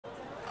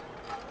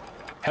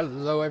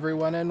Hello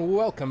everyone and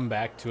welcome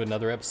back to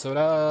another episode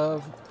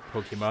of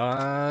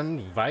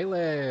Pokemon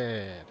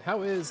Violet.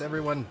 How is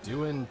everyone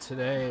doing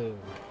today?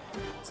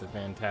 It's a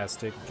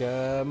fantastic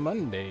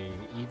Monday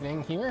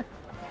evening here.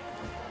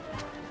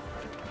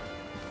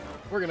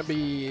 We're going to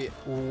be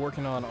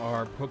working on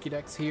our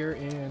Pokédex here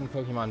in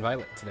Pokemon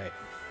Violet today.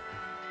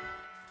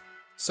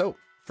 So,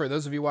 for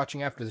those of you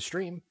watching after the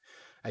stream,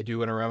 I do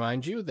want to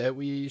remind you that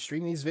we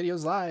stream these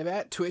videos live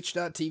at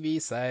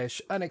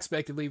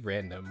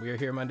twitch.tv/unexpectedlyrandom. We are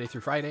here Monday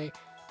through Friday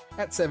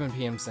at 7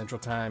 p.m. Central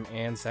Time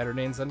and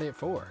Saturday and Sunday at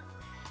 4.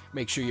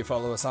 Make sure you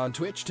follow us on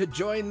Twitch to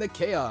join the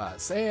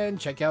chaos and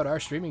check out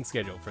our streaming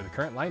schedule for the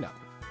current lineup.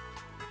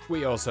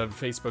 We also have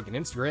Facebook and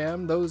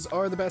Instagram. Those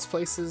are the best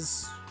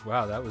places.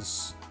 Wow, that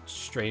was a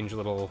strange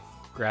little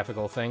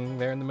graphical thing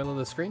there in the middle of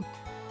the screen.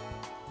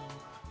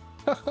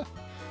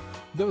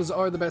 Those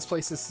are the best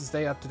places to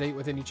stay up to date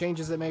with any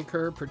changes that may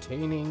occur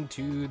pertaining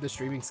to the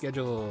streaming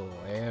schedule.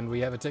 And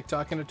we have a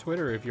TikTok and a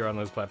Twitter if you're on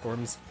those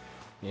platforms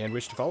and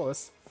wish to follow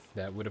us.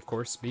 That would, of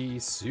course, be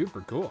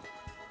super cool.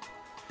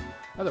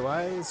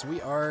 Otherwise,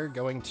 we are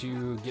going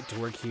to get to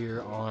work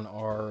here on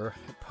our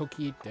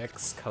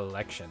Pokédex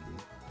collection.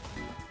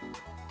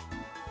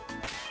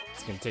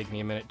 It's going to take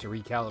me a minute to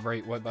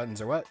recalibrate what buttons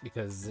are what,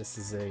 because this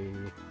is a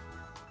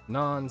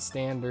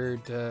non-standard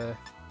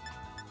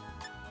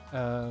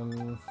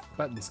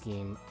button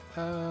scheme.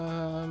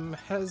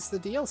 Has the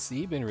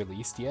DLC been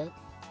released yet?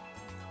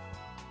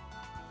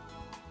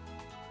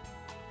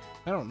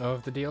 I don't know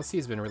if the DLC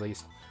has been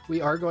released.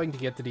 We are going to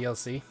get the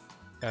DLC,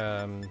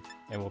 and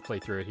we'll play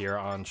through it here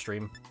on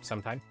stream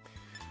sometime.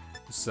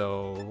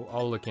 So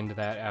I'll look into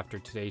that after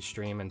today's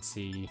stream and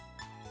see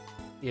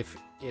if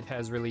it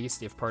has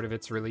released, if part of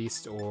it's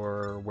released,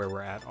 or where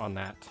we're at on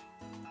that.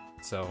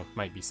 So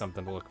might be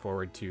something to look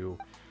forward to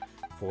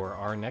for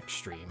our next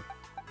stream.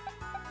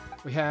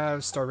 We have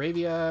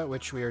Staravia,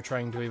 which we are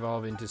trying to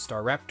evolve into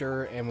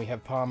Staraptor, and we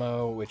have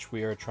Pomo, which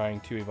we are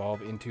trying to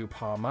evolve into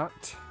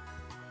Palmot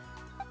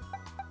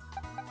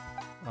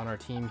on our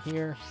team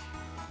here.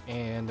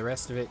 And the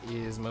rest of it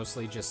is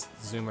mostly just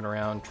zooming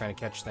around, trying to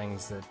catch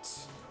things that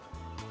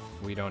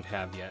we don't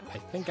have yet. I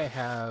think I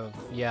have...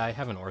 yeah, I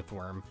have an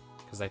Orthworm,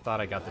 because I thought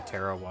I got the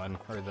Terra one,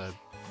 or the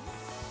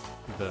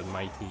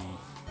Mighty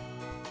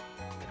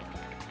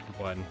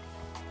one.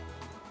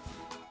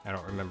 I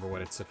don't remember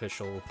what its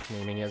official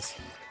naming is.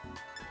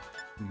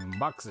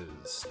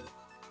 Boxes.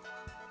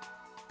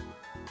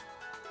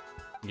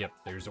 Yep,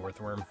 there's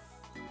Orthworm.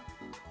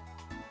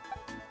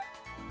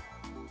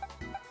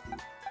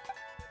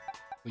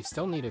 We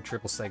still need a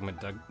triple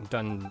segment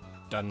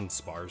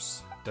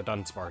Dunsparce.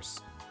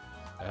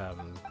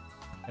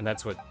 And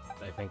that's what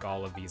I think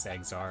all of these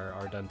eggs are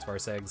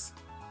Dunsparce eggs.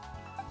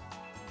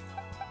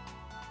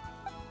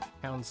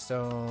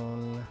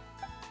 Houndstone.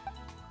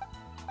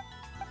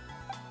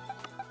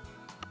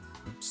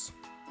 Oops.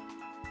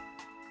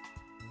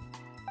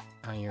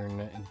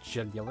 Iron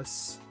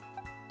Jugulus.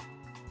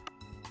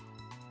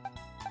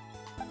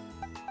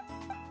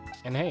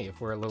 And hey,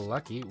 if we're a little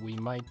lucky, we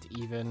might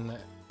even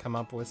come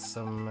up with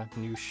some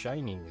new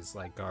shinies,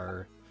 like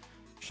our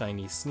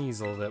shiny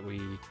Sneasel that we...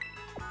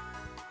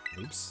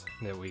 oops,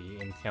 that we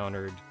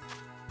encountered.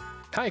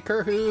 Hi,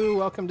 Kerhu!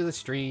 Welcome to the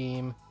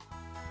stream!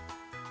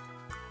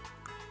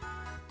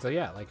 So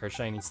yeah, like our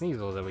shiny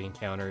Sneasel that we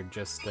encountered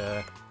just,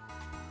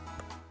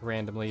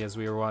 randomly as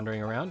we were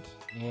wandering around,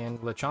 and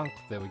Lechonk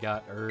that we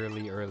got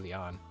early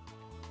on.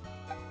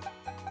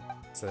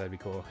 So that'd be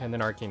cool. And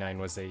then Arcanine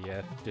was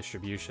a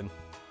distribution.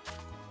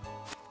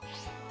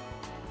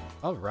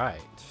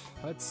 Alright,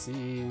 let's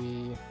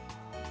see...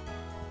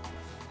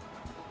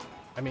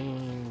 I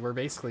mean, we're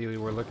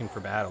looking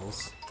for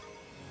battles.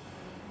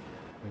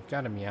 We've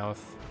got a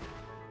Meowth.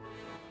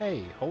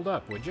 Hey, hold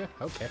up, would you?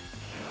 Okay.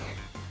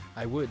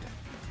 I would.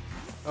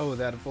 Oh,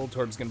 that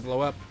Voltorb's gonna blow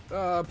up.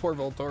 Poor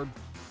Voltorb.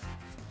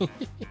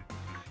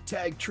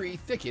 Tag Tree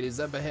Thicket is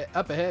up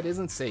ahead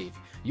isn't safe.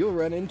 You'll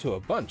run into a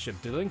bunch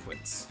of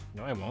delinquents.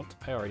 No, I won't.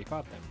 I already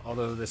caught them.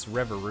 Although this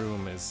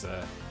Reveroom is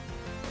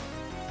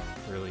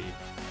really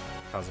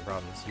causing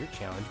problems. You're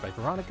challenged by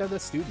Veronica the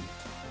student.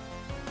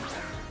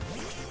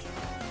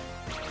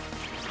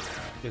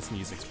 This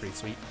music's pretty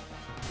sweet.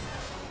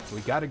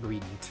 We got a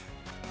Greedent.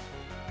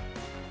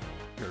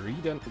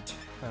 Greedent.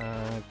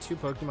 2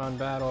 Pokemon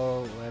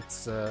battle.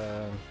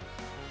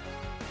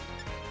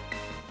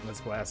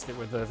 Let's blast it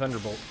with a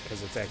Thunderbolt,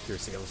 because its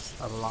accuracy is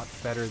a lot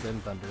better than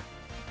Thunder.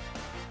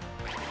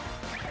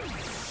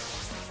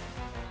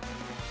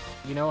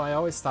 You know, I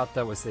always thought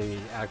that was a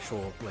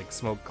actual, like,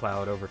 smoke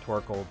cloud over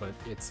Torkoal, but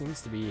it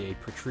seems to be a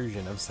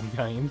protrusion of some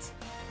kind.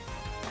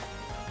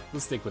 We'll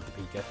stick with the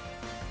Pika.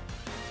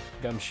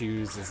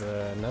 Gumshoes is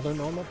another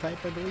normal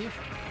type, I believe.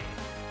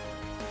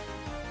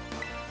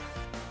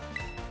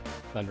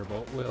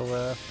 Thunderbolt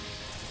will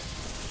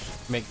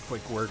make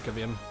quick work of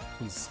him.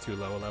 He's too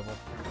low a level.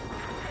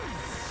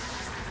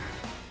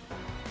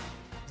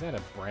 Is that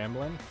a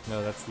Bramblin?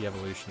 No, that's the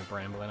evolution of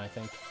Bramblin, I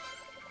think.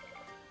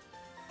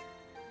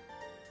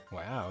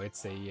 Wow,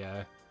 it's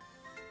a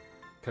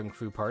Kung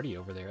Fu party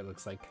over there, it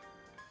looks like.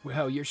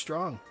 Wow, you're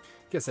strong.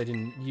 Guess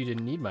you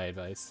didn't need my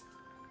advice.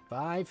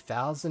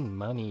 5,000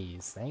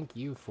 monies. Thank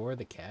you for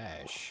the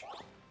cash.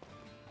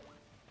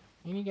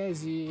 Any of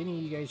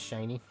you guys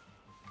shiny?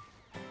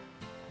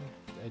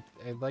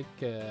 I'd like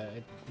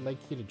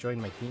you to join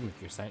my team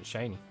if you're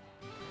shiny.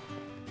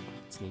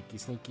 Sneaky,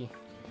 sneaky.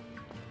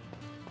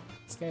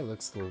 This guy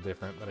looks a little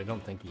different, but I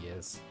don't think he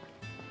is.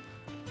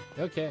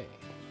 Okay.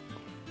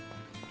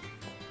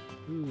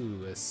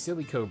 Ooh, a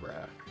silly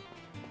cobra.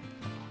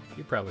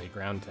 You're probably a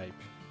ground type.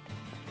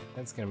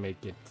 That's gonna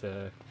make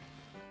it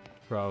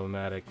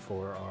problematic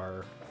for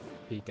our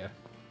Pika.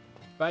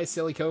 Bye,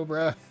 silly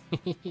cobra.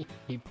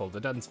 He pulled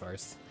a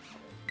Dunsparce.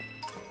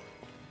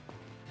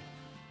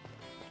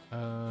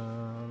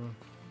 Well,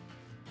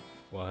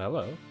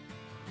 hello.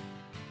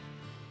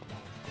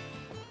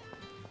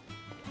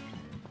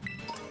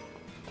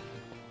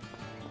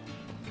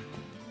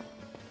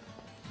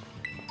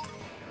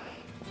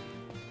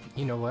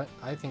 You know what?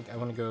 I think I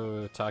want to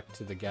go talk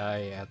to the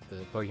guy at the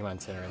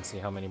Pokemon Center and see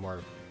how many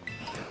more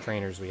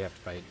trainers we have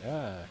to fight.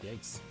 Ah,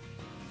 yikes.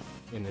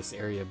 In this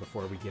area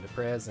before we get a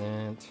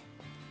present.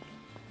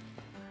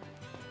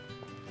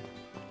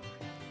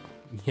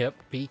 Yep,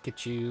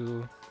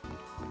 Pikachu.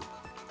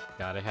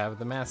 Gotta have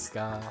the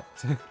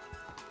mascot.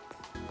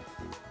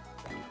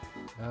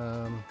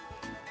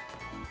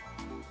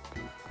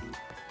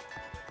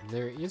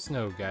 There is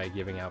no guy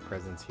giving out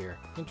presents here.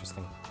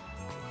 Interesting.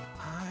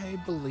 I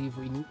believe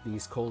we need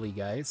these Coley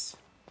guys.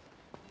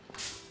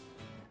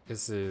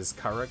 This is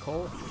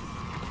Caracol.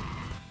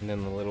 And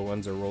then the little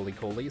ones are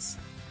Roly-Colies.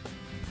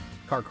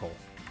 Caracol.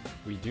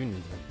 We do need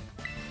them.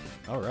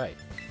 Alright.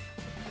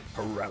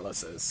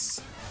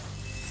 Paralysis.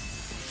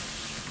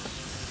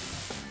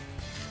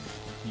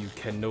 You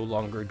can no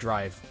longer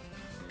drive.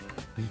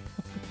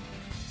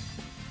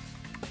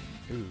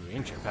 Ooh,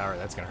 ancient power,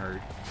 that's gonna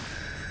hurt.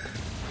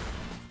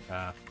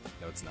 No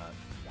it's not.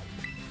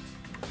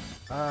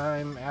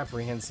 I'm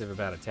apprehensive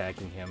about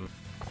attacking him,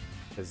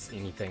 because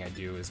anything I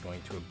do is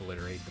going to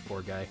obliterate the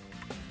poor guy.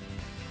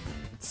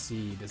 Let's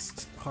see,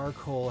 does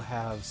Caracol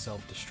have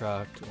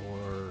self-destruct,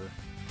 or...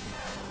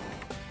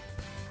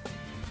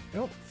 I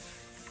don't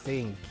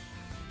think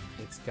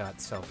it's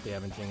got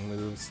self-damaging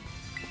moves.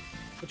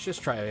 Let's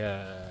just try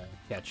a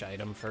catch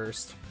item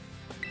first.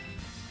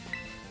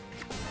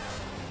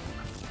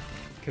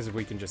 Because if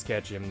we can just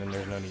catch him, then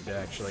there's no need to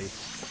actually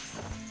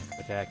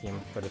attack him.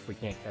 But if we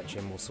can't catch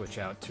him, we'll switch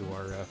out to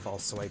our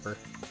false swiper.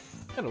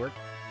 That'll work.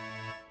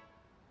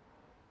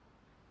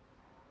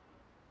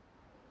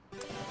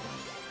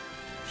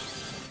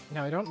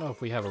 Now, I don't know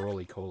if we have a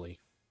Roly-Coly.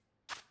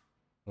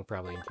 We'll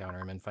probably encounter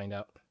him and find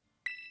out.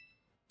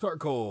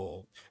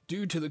 Caracol.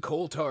 Due to the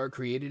coal tar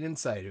created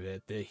inside of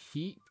it, the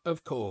heat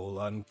of coal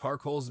on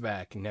Carcol's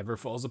back never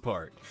falls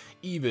apart,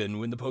 even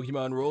when the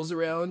Pokemon rolls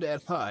around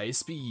at high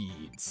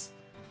speeds.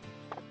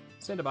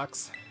 Send a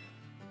box.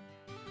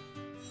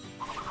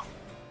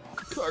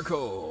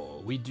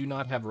 Caracol. We do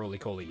not have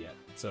Roly-Coly yet,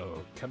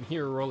 so come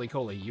here,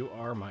 Roly-Coly. You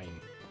are mine.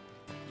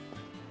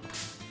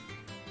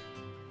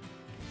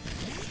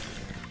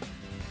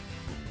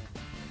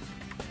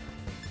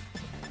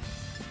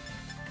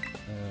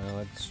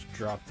 Let's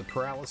drop the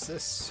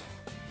paralysis.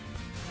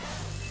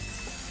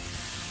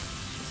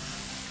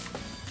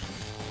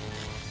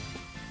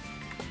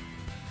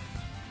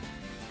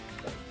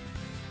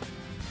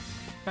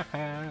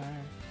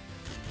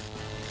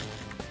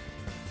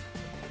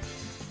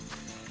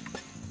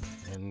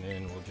 And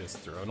then we'll just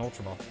throw an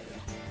Ultra Ball.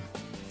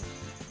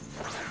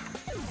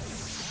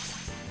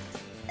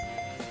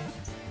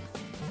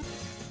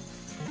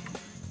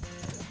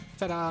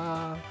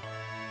 Ta-da!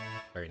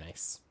 Very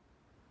nice.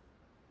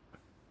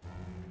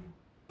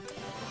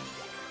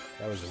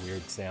 That was a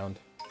weird sound.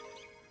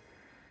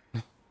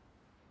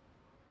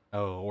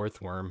 Oh,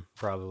 Earthworm,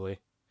 probably.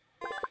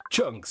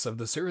 Chunks of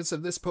the surface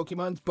of this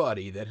Pokemon's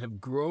body that have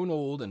grown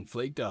old and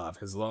flaked off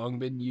has long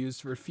been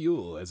used for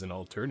fuel as an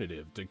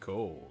alternative to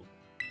coal.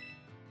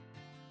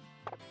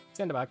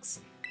 Sandbox.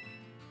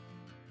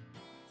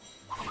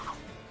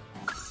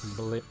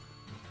 Blip.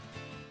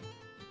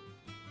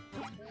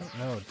 I don't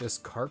know, does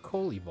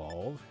Caracol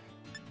evolve?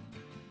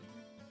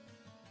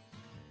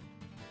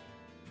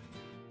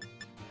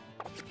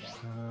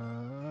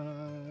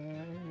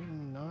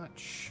 I'm not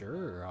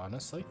sure,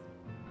 honestly.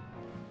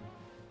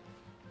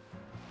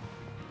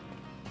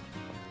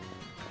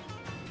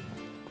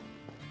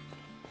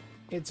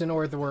 It's an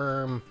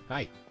Earthworm.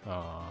 Hi.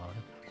 Aww.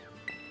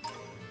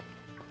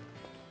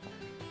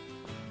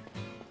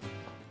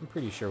 I'm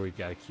pretty sure we've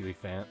got a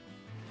Kiwifant.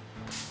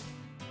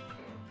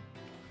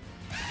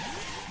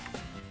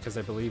 Because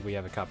I believe we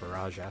have a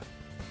Caparaja.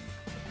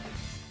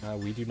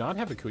 We do not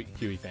have a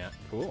Kiwifant.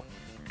 Cool.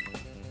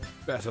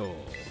 Battle.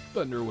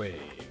 Thunder Wave.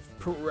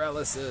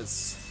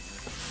 Paralysis.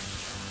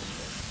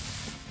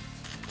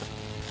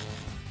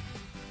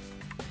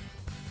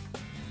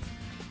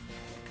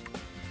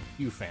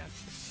 Ufant.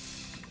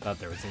 Thought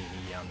there was an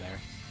E down there.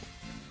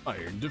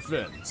 Iron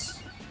Defense.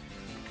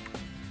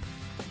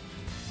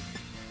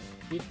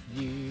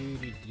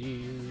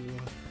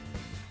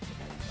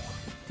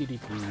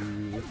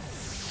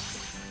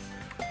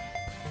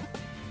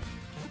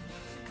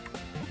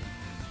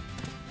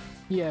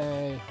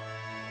 Yay!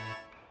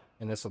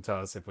 And this will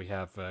tell us if we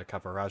have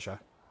Kaparaja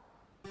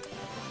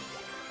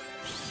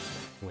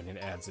when it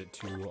adds it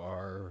to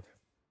our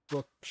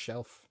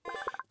bookshelf.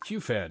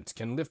 Qfant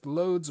can lift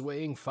loads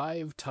weighing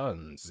 5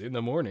 tons. In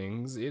the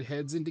mornings, it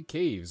heads into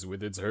caves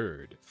with its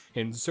herd,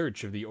 in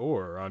search of the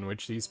ore on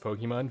which these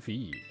Pokemon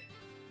feed.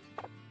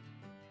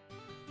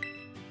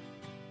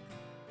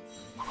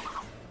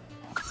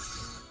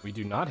 We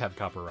do not have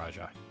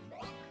Kaparaja.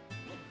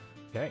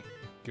 Okay,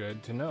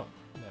 good to know.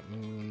 That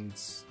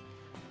means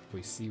if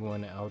we see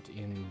one out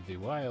in the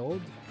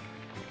wild,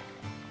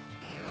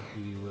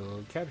 we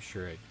will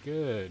capture it.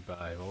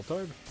 Goodbye,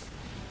 Voltorb.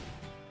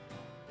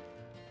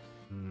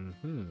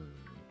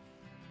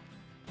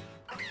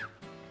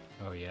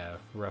 Oh yeah,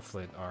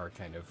 Rufflet are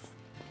kind of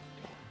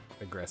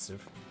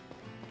aggressive.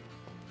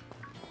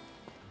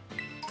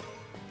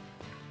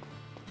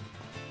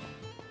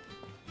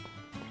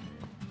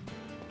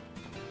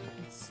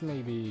 Let's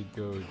maybe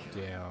go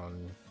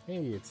down.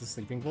 Hey, it's a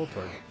sleeping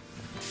Voltorb.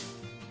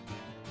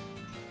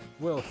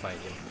 We'll fight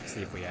him,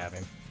 see if we have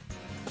him.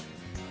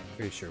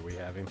 Pretty sure we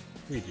have him.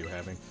 We do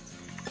have him.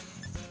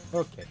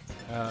 Okay,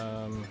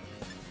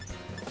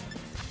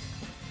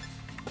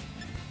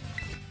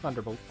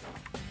 Thunderbolt.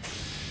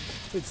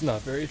 It's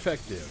not very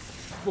effective.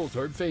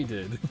 Voltorb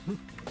fainted.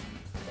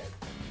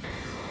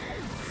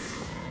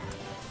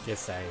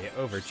 Guess I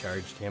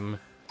overcharged him.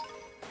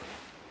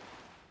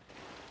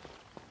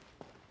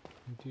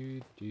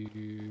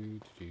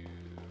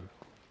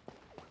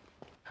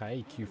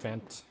 Hi,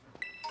 Qfant.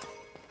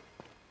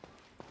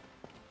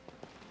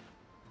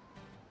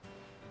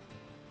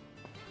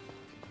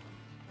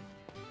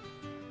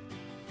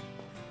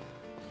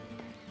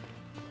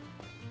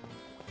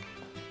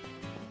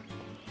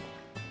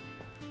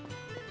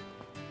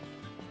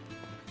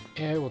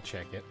 Yeah, we'll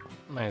check it.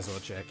 Might as well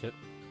check it.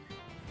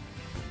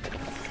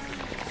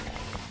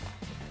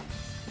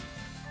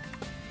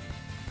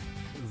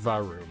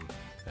 Varoom.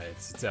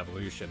 It's its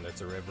evolution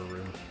that's a river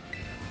room.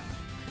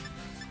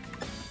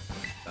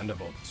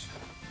 Thunderbolt.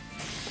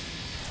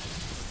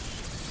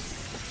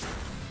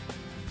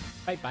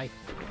 Bye-bye.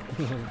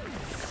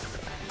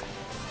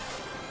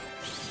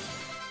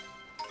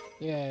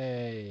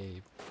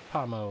 Yay!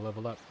 Pomo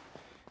leveled up.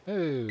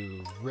 Oh,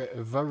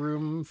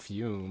 Varoom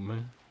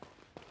Fume.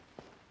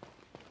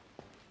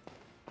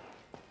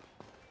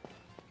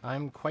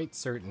 I'm quite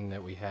certain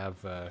that we have,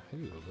 ooh, a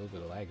little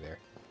bit of lag there.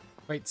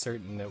 Quite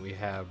certain that we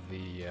have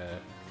the,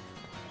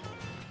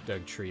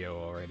 Doug Trio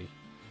already.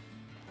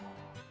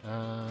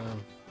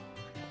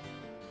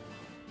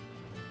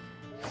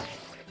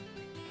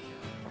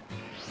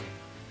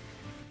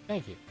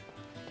 Thank you.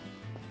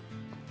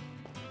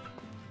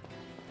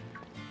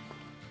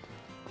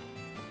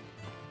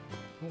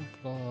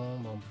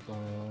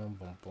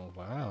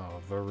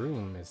 Wow,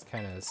 Varoom is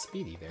kind of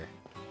speedy there.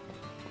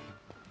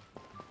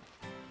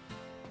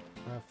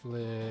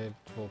 Rufflet,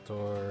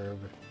 Voltorb.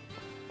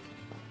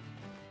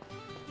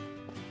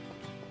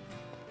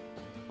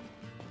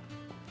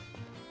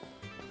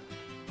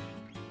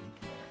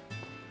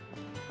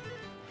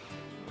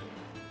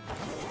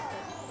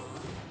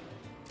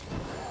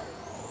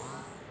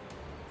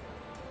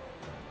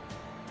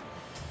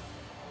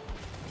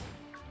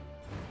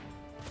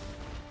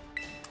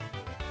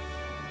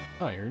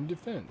 Iron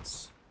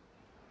Defense.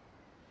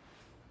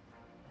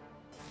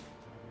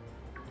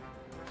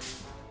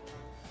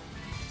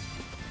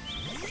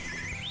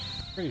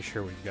 Pretty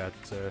sure we've got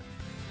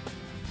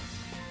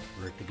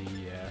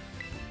Rickety,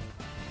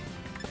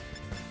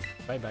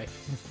 bye-bye.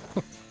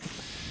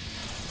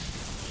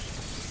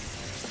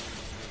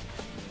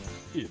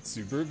 It's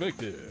super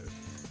effective.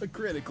 A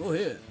critical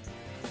hit.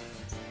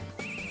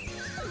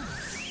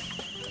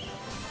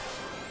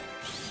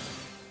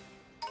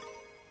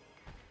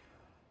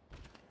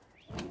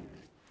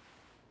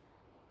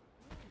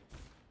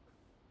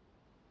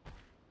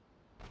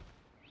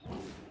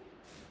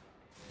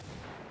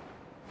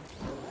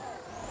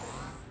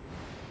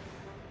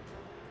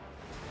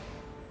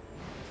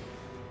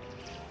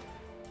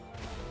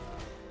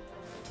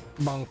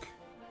 Bonk.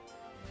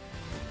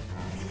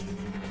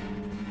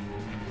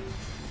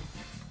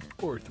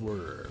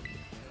 Earthworm.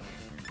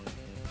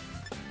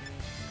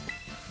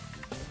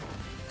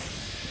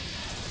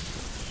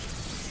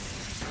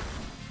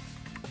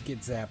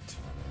 Get zapped.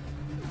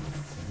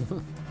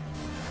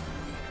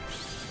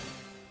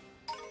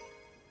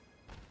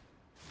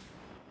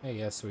 I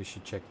guess we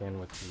should check in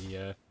with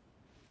the,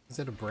 is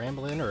it a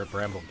Bramblin or a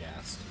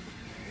Bramblegast?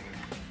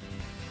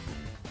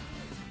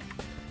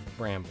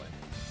 Bramblin.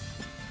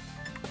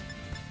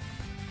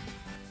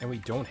 And we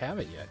don't have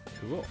it yet.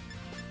 Cool.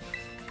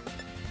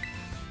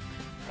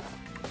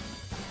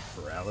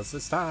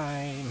 Paralysis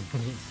time!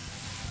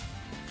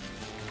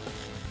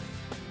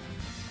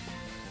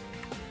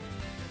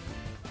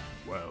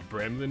 Well,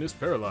 Bramblin is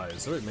paralyzed,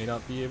 so it may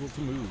not be able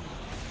to move.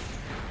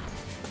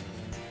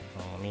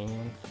 Oh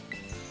man.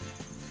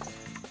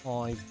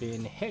 I've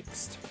been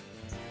hexed.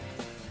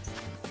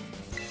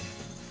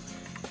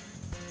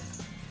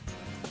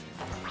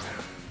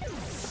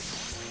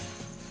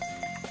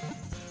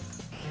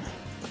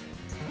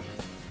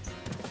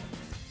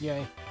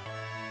 Yay.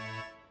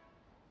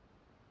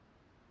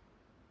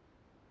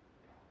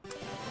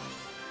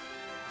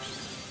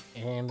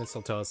 And this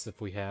will tell us if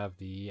we have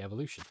the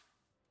evolution.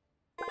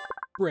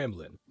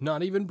 Bramblin.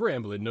 Not even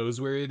Bramblin knows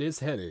where it is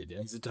headed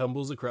as it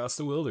tumbles across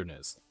the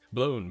wilderness,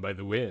 blown by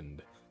the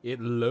wind.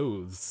 It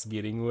loathes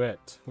getting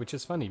wet, which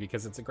is funny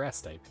because it's a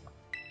grass type.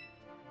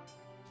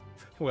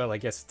 Well, I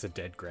guess it's a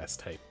dead grass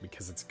type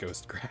because it's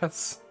ghost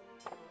grass.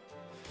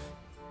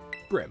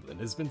 Bramblin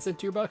has been sent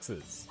to your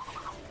boxes.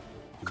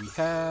 We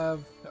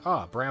have...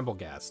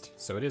 Bramblegast.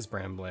 So it is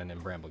Bramblin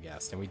and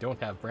Bramblegast, and we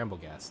don't have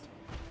Bramblegast,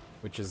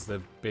 which is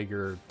the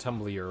bigger,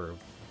 tumblier,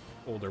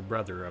 older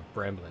brother of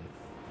Bramblin.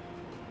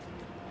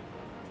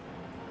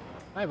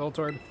 Hi,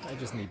 Voltorb. I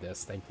just need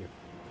this. Thank you.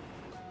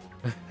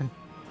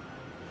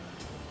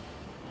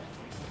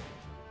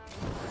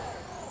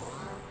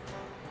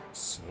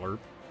 Slurp.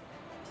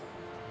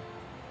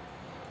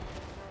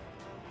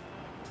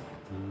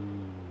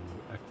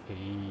 Ooh, a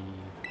cave.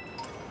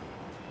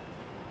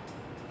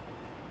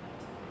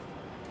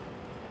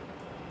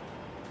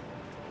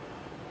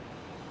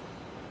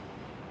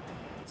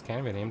 It's kind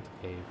of an empty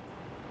cave.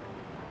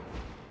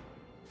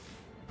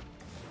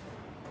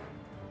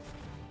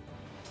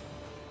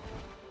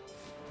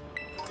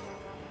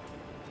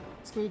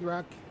 Smooth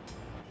rock.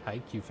 Hi,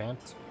 Q-Fant.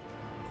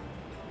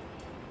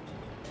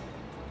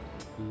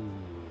 Ooh.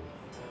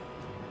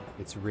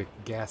 It's Rick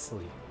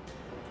Ghastly.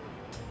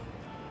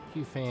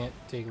 Q-Fant,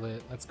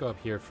 Diglett. Let's go up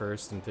here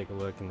first and take a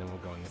look, and then we'll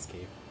go in this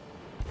cave.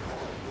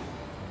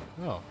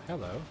 Oh,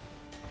 hello.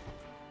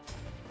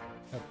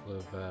 Couple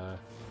of,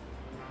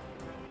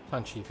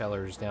 punchy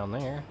fellers down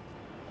there.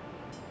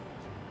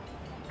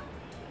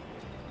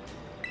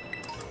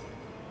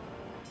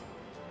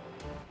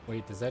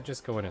 Wait, does that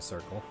just go in a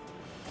circle?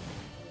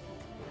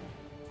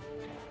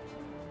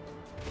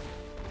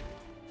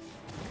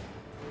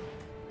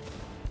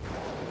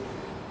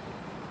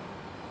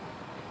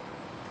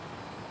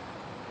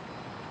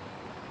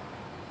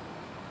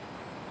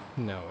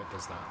 No, it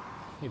does not.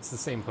 It's the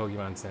same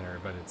Pokemon Center,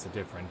 but it's a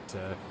different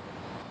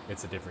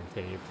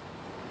cave.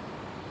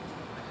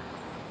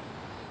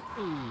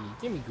 Hey,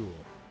 gimme Ghoul.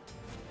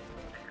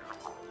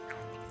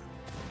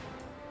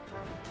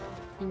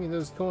 Give me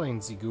those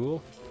coins, you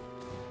ghoul.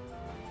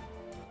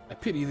 I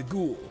pity the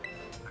ghoul.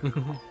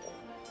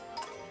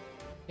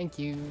 Thank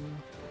you.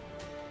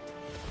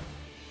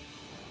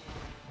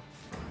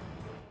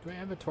 Do I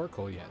have a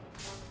Torkoal yet?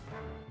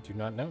 I do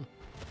not know.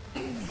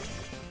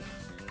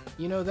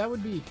 You know, that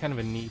would be kind of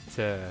a neat,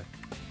 I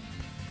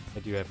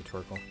do have a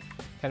Torkoal.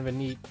 Kind of a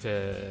neat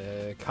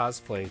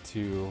cosplay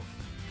to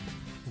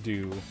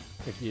do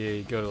if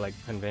you go to like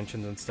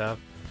conventions and stuff.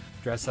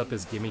 Dress up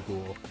as Gimme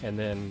Ghoul, and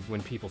then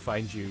when people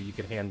find you, you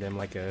could hand them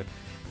like a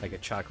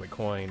chocolate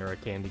coin or a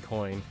candy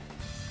coin.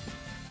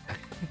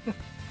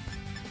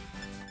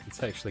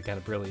 It's actually kind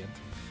of brilliant.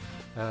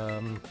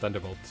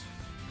 Thunderbolt.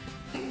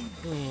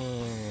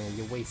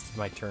 You wasted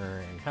my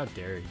turn. How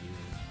dare you?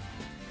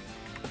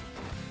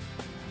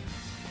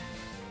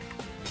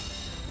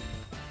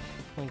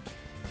 Blink.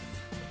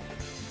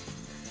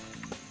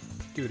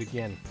 Do it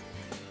again.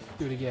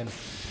 Do it again.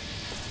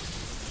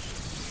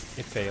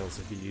 It fails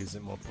if you use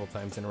it multiple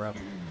times in a row.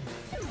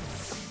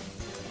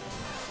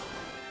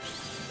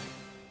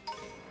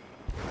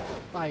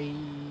 Bye!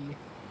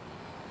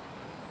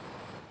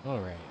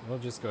 Alright, we'll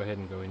just go ahead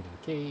and go into the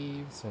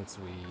cave since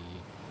we...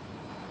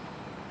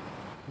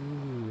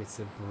 Ooh, it's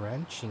a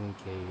branching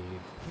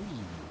cave.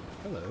 Ooh,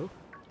 hello.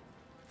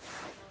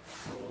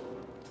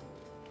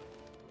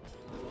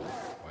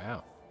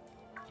 Wow.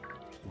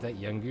 Did that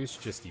young goose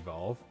just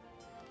evolve?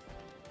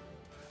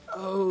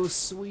 Oh,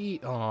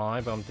 sweet! Aw,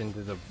 I bumped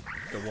into the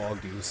wall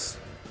goose.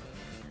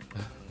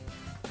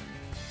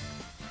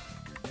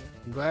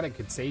 I'm glad I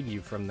could save you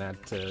from that,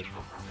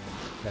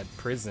 that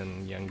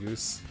prison, young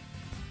goose.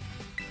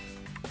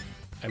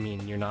 I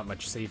mean, you're not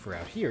much safer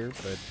out here,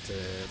 but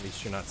at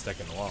least you're not stuck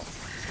in the wall.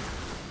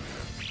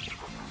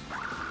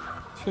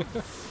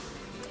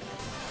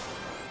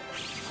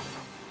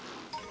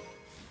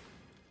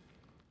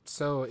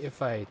 So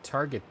if I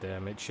target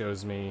them, it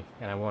shows me,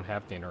 and I won't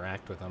have to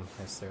interact with them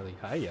necessarily.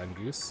 Hi, young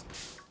goose.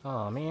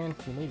 Aw, man,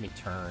 you made me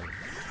turn.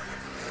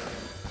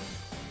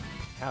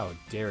 How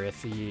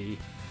dareth ye?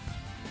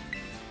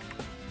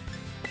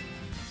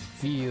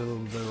 Feel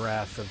the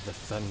wrath of the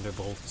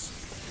thunderbolts.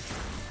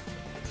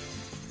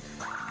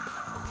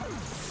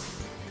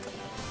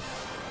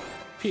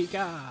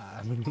 Pika!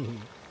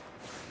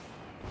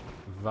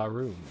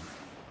 Varoom.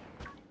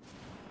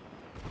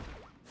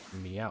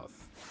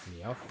 Meowth.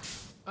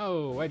 Meowth.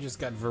 Oh, I just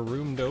got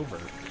varoomed over.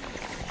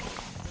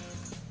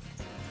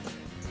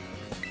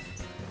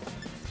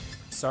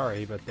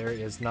 Sorry, but there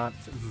is not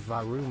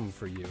Varoom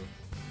for you.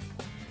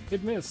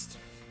 It missed.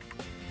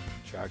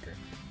 Shocker.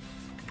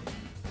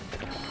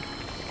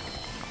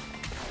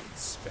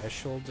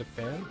 Special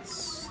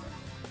defense?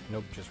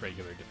 Nope, just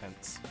regular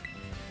defense.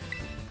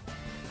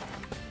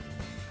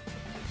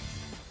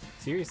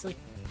 Seriously?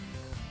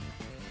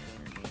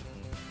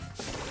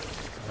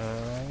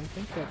 I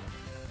think that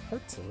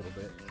hurts a little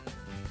bit.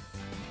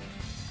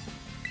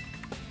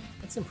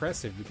 That's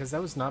impressive, because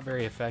that was not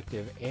very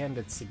effective, and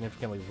it's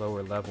significantly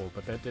lower level,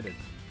 but that did a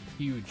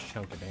huge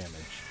chunk of damage.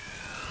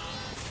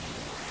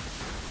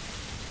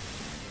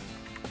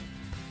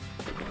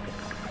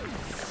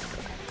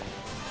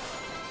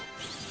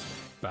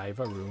 Bye,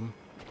 Varoom.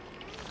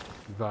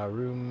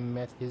 Varoom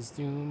met his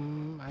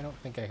doom. I don't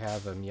think I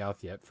have a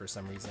Meowth yet for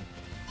some reason.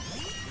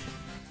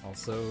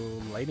 Also,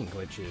 lighting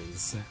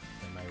glitches.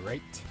 Am I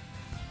right?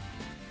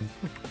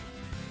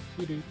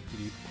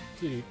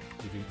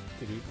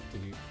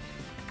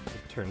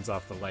 It turns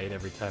off the light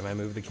every time I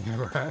move the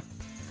camera.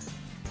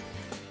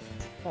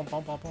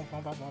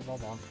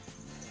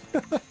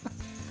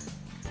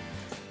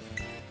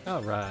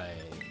 Alright.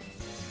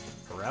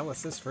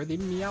 Paralysis for the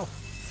Meowth.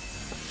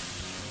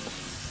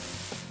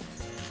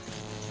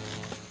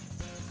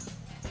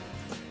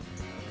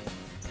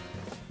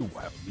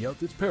 Wow,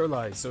 Meowth is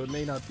paralyzed, so it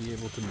may not be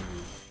able to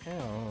move.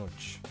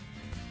 Ouch.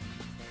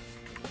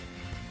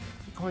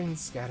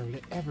 Coins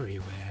scattered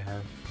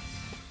everywhere.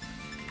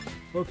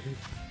 Okay.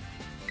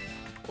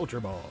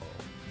 Ultra Ball.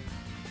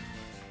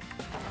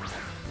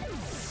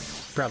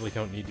 Probably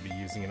don't need to be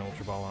using an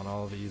Ultra Ball on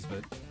all of these,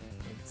 but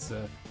it's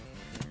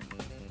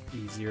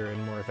easier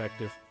and more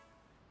effective.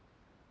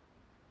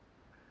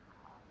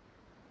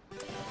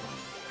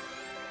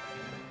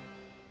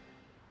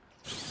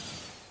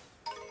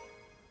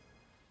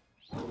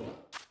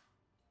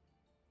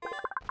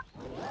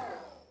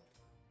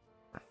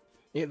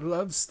 It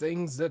loves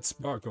things that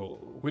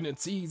sparkle. When it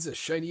sees a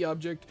shiny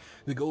object,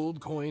 the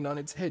gold coin on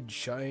its head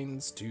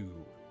shines too.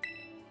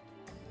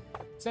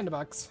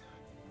 Sandbox.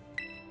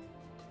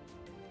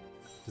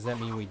 Does that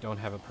mean we don't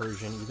have a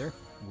Persian either?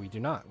 We do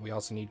not. We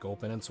also need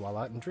Gulpin and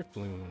Swalot and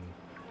Drifloon.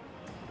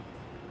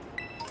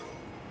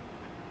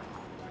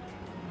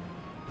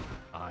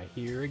 I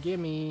hear a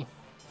gimme.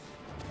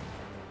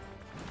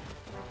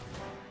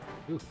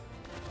 Ooh.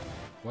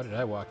 What did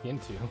I walk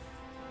into?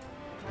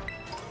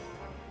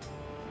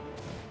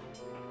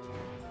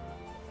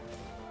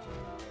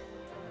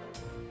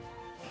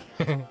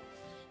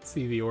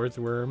 See the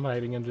Orthworm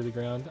hiding under the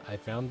ground? I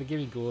found the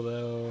Gimmighoul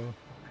though.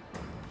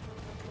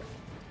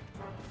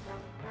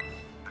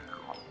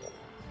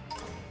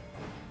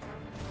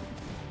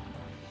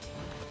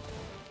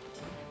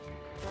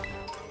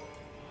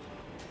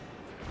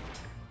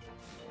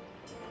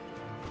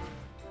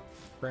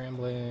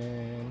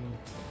 Bramblin.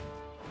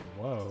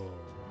 Whoa.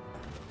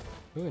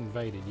 Who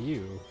invited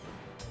you?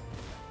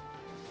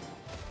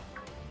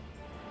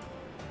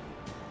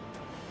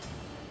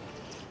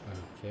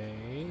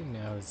 Okay,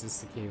 now is this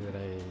the cave that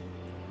I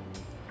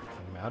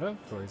came out of?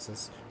 Or is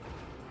this...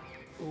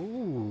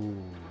 Ooh.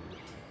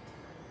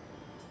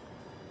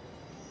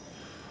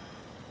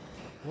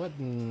 What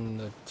in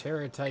the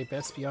Terra-type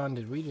Espeon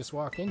did we just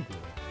walk into?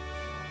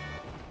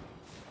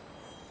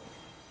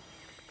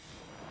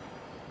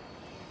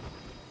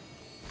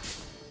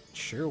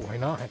 Sure, why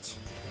not?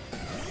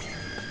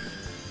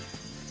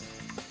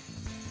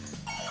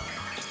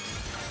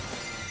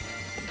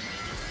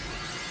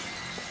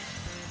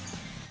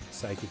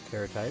 Psychic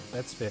Terra-type,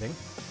 that's fitting.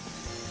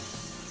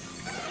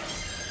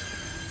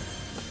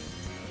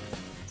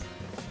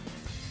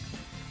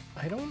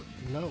 I don't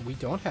know, we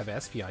don't have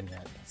Espeon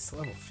yet. It's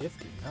level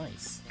 50,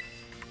 nice.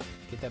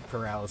 Get that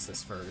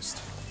paralysis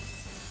first.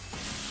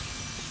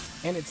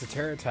 And it's a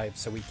Terra-type,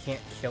 so we can't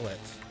kill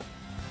it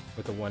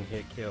with a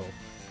one-hit kill.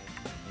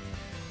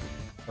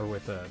 Or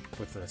with a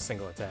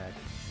single attack.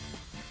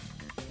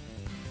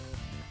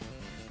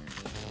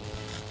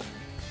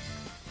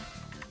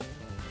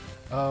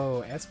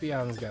 Oh,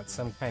 Espeon's got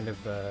some kind of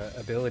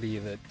ability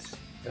that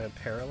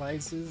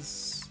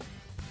paralyzes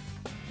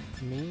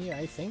me,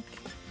 I think.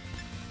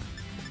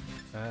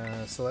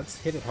 So let's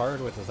hit it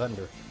hard with the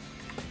thunder.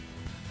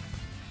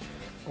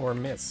 Or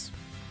miss.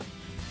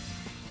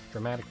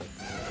 Dramatically.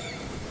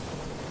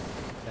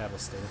 That'll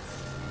sting.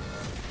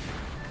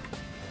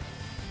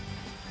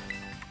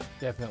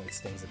 Definitely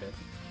stings a bit.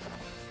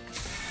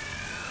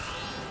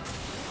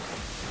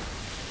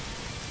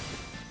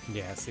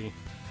 Yeah, see?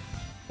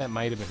 That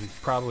might have been,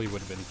 probably would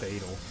have been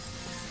fatal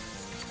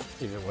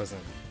if it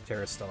wasn't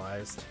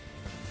terastallized.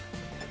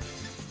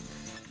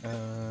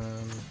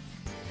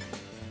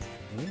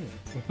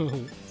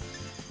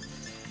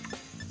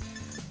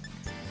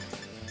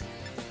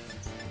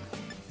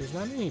 There's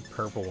not any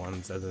purple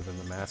ones other than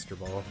the Master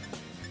Ball.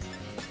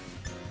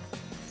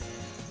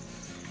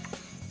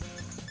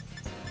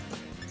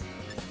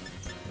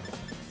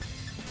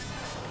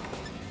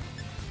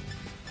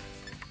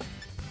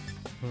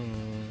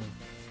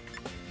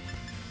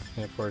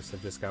 And of course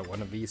I've just got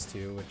one of these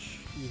two, which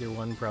either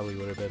one probably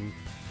would have been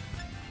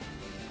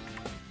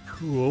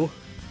cool.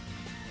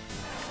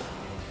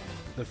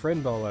 The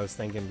friend ball I was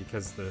thinking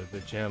because the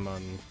gem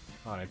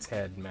on its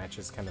head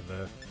matches kind of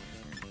the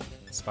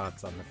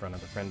spots on the front of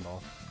the friend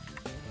ball.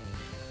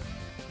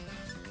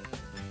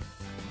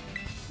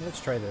 Let's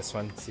try this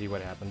one, see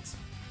what happens.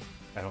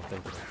 I don't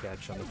think it'll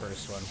catch on the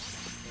first one.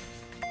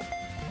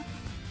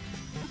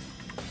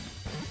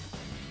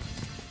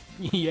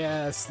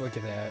 Yes, look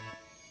at that.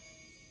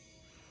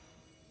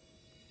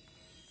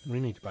 We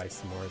need to buy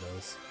some more of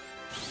those.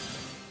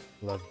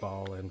 Love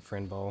Ball and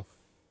Friend Ball.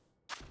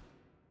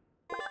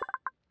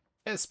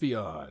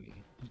 Espeon.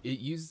 It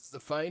uses the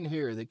fine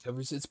hair that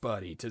covers its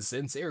body to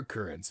sense air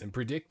currents and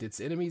predict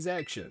its enemy's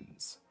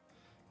actions.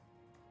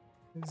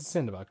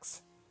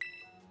 Cinnabucks.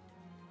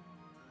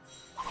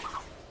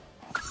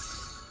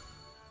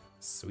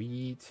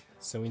 Sweet.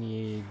 So we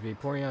need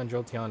Vaporeon,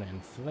 Jolteon,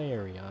 and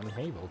Flareon.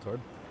 Hey,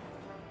 Voltorb.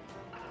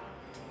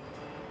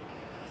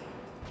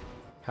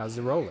 How's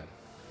it rolling?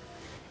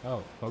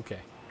 Oh, okay.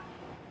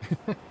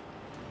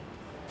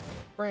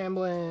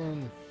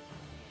 Bramblin'!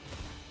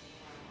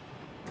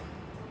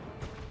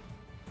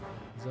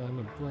 'Cause I'm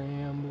a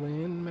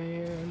Bramblin'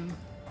 man,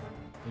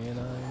 and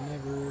I'm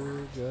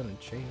never gonna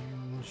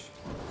change.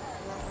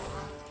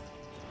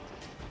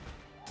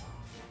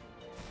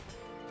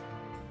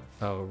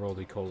 Oh,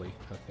 roly-poly.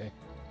 Okay.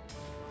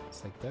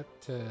 It's like that,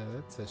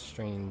 that's a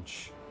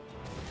strange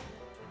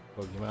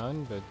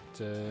Pokemon, but,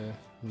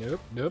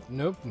 nope,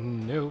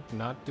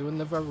 not doing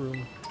the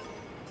Varoom.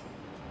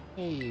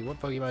 Hey, what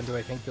Pokemon do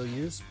I think they'll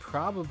use?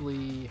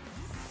 Probably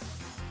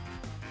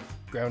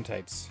ground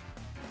types.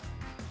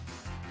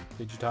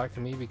 Did you talk to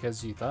me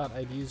because you thought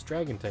I'd use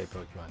Dragon-type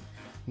Pokemon?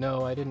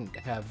 No, I didn't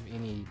have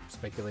any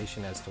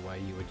speculation as to why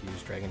you would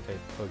use Dragon-type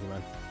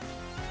Pokemon.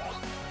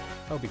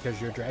 Oh,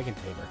 because you're a Dragon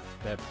Tamer.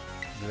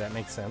 Does that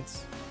make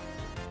sense?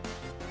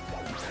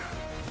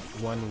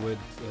 One would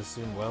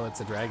assume, well, it's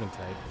a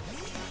Dragon-type.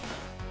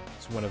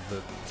 It's one of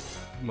the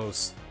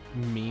most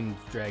memed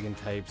Dragon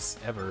types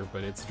ever,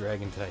 but it's a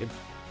Dragon-type.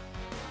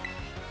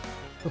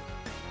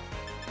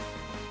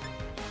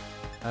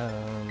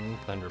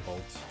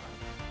 Thunderbolt.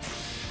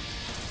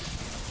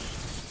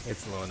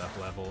 It's low enough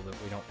level that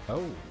we don't...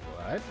 Oh,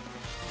 what?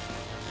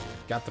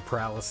 Got the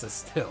paralysis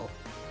still.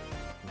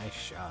 Nice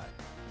shot.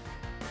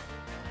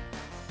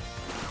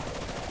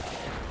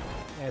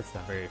 It's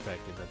not very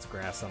effective. That's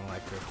grass on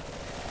electric.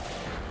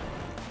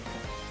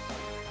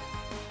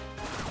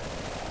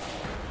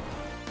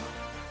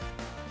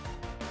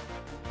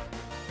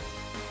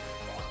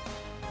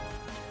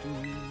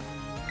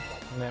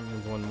 And that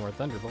means one more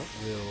Thunderbolt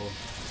will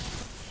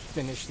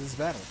finish this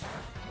battle.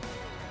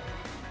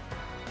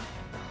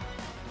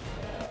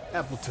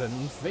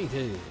 Appleton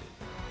fainted.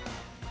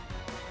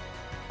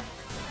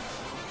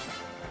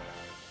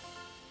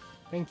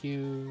 Thank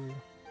you.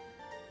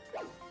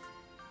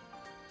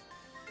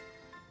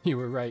 You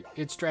were right.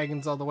 It's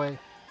dragons all the way.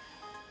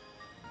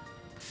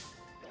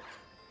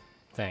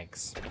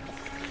 Thanks.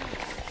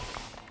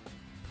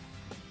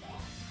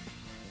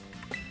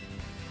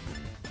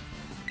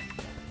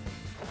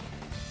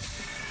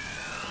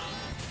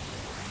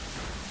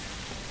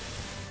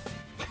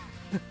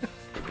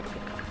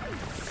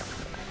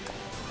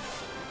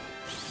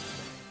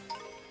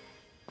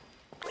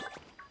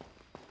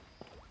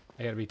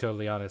 I gotta be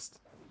totally honest.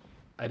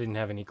 I didn't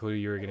have any clue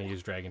you were gonna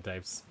use dragon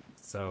types,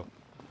 so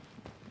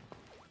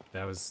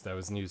that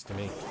was news to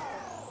me.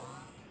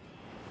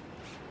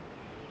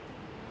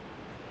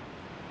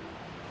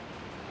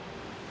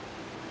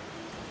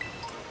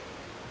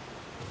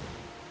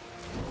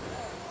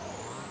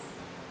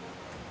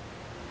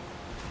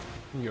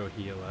 Go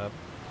heal up.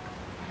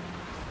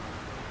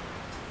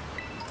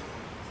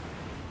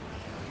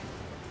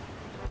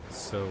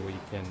 So we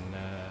can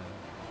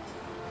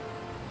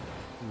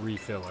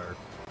refill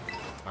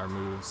our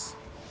moves.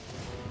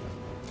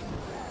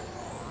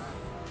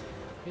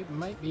 It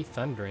might be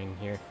thundering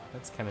here.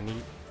 That's kind of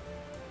neat.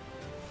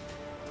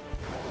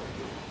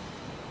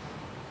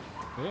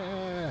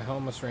 Yeah,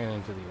 almost ran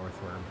into the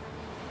Orthworm.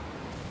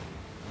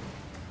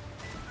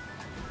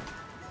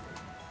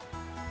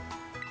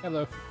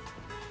 Hello.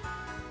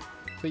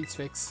 Please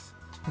fix.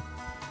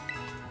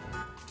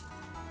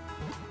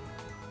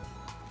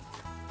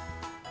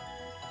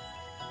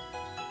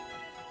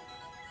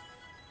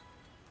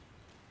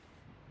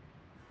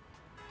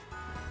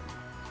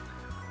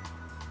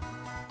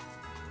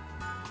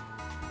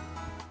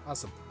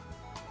 Awesome.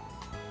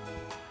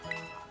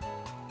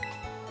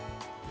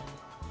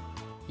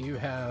 You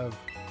have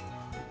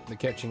the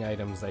catching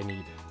items I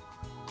need.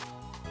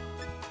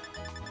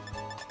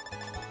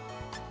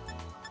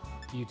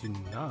 You do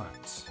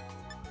not.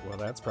 Well,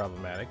 that's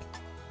problematic.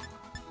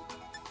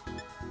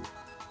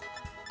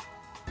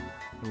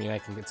 I mean, I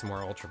can get some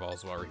more Ultra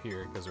Balls while we're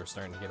here, because we're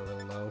starting to get a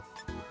little low.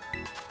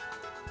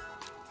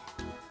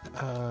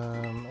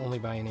 Only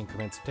buy in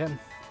increments of 10.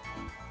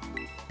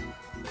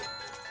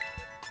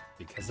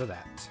 Because of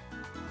that.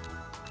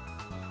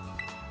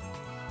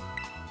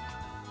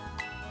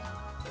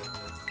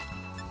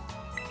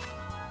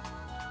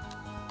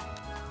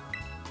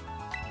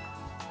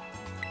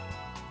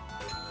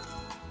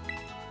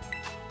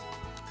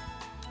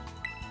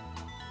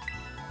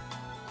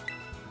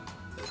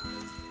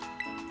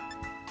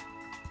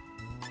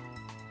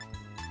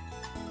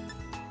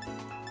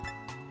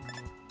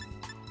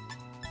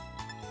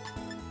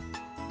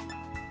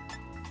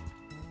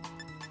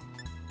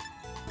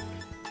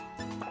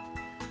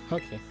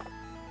 Okay.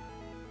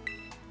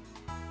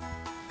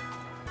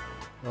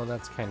 Well,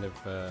 that's kind of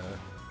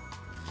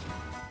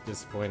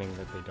disappointing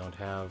that they don't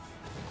have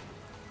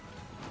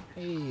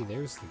Hey,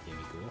 there's the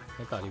guinea ghoul.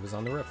 I thought he was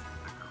on the roof.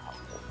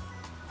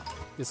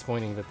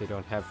 Disappointing that they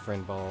don't have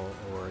friend ball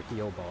or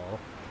heal ball.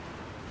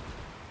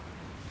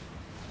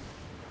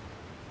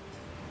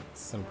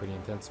 Some pretty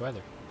intense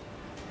weather.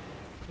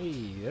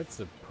 Hey, that's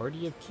a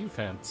party of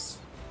Q-Fants.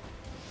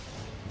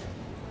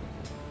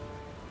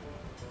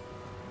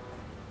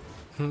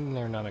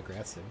 They're not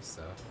aggressive,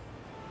 so...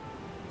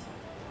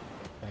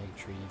 Fag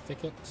tree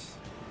thicket.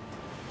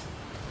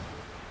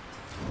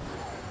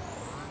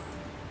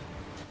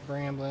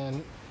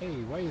 Bramblin. Hey,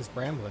 why is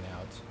Bramblin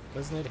out?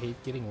 Doesn't it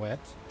hate getting wet?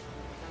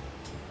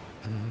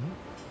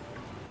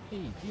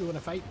 Hey, do you want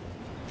to fight?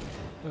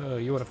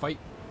 You want to fight?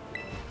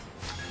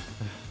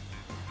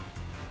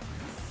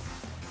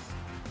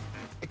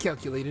 I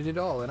calculated it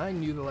all, and I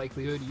knew the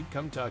likelihood you'd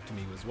come talk to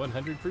me was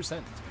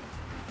 100%.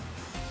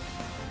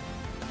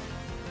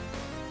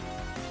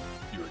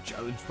 You are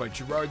challenged by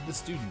Gerard the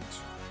student.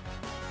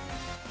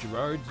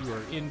 Gerard, you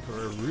are in for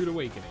a rude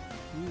awakening.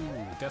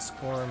 Ooh, dusk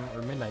form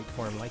or midnight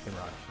form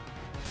Lycanroc.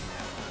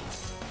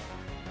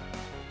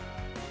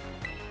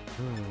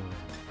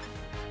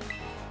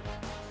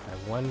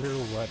 I wonder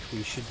what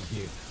we should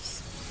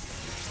use.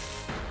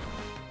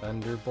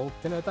 Thunderbolt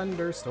in a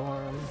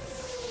thunderstorm.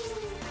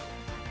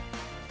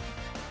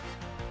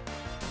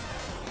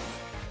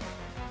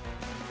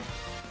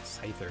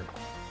 Scyther.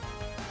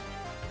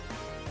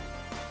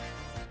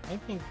 I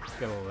think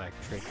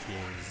electric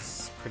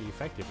is pretty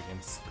effective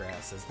against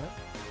grass, isn't it?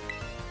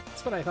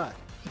 That's what I thought.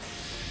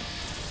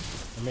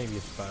 Or maybe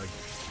it's bug.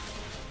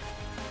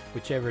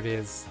 Whichever it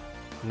is,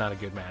 not a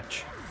good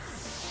match.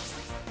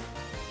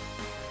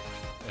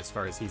 As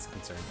far as he's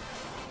concerned.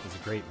 It's a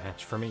great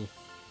match for me.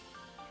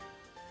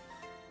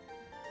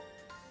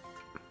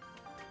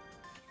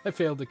 I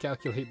failed to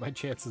calculate my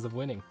chances of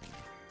winning.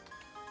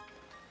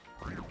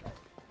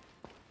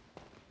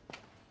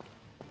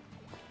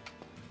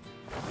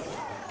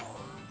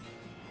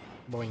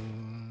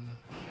 Boing.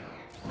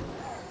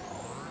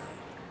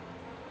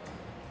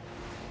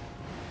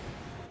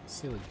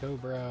 Silly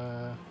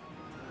Cobra.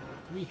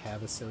 Do we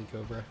have a Silly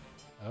Cobra?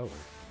 Oh,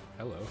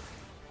 hello.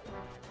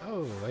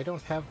 Oh, I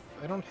don't have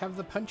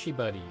the punchy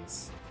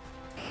buddies.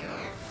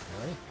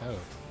 Really? Oh,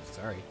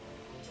 sorry.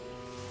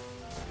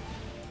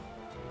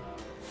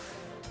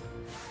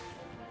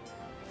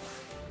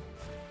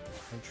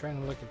 I'm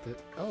trying to look at the...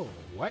 Oh,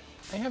 what?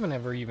 I haven't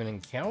ever even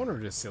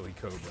encountered a Silly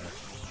Cobra.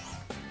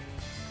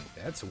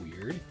 That's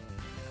weird.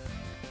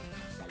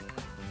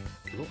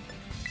 Cool.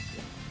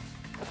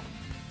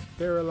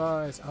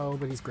 Paralyze. Oh,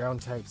 but he's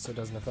ground type, so it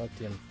doesn't affect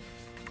him.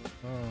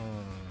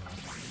 Oh.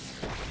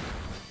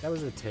 That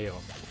was a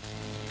tail.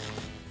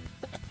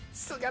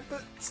 Still got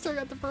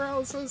the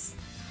paralysis.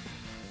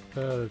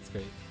 Oh, that's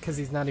great. Because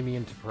he's not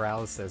immune to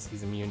paralysis,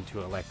 he's immune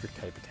to electric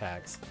type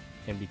attacks.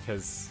 And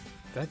because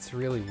that's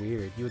really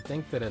weird. You would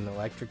think that an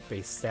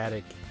electric-based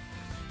an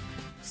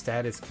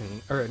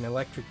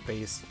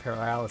electric-based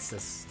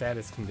paralysis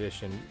status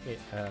condition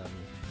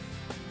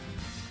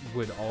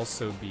would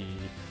also be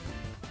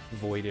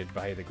voided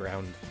by the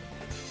ground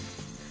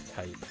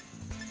type.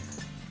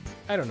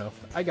 I don't know.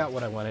 I got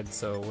what I wanted,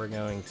 so we're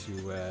going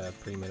to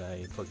pre-mid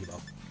a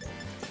Pokeball.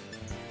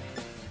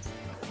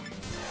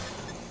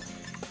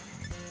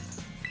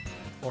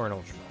 Or an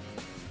Ultra Ball.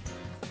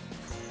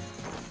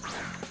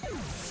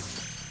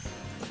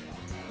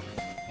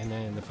 And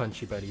then the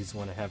Punchy Buddies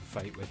want to have a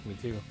fight with me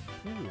too.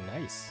 Ooh,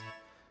 nice.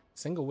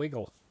 Single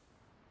Wiggle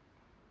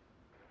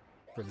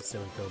for the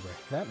Silly Cobra.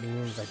 That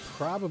means I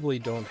probably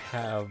don't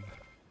have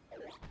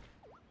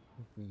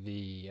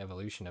the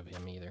evolution of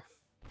him either.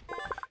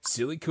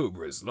 Silly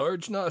Cobra's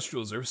large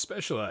nostrils are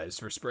specialized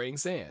for spraying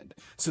sand,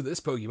 so this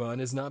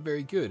Pokemon is not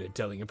very good at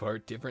telling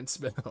apart different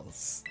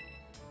smells.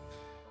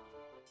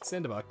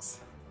 Sandbox.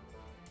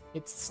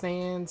 It's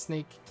Sand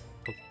Snake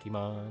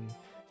Pokemon.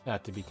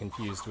 Not to be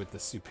confused with the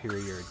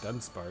superior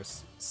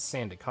Dunsparce,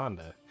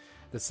 Sandaconda.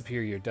 The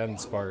superior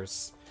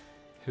Dunsparce,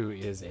 who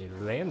is a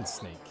land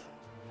snake.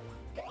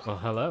 Well,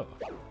 hello.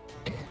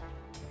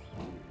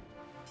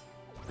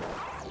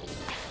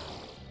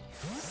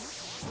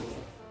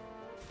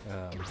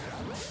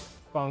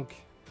 Bonk.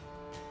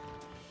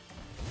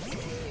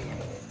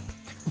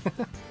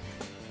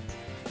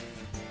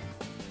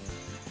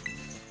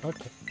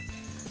 Okay.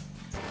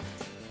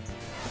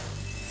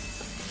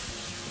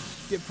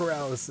 Get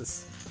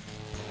paralysis.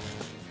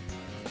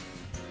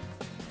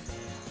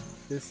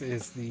 This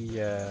is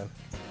the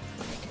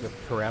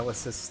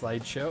paralysis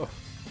slideshow.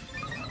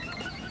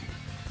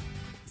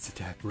 His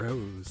attack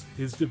rose.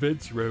 His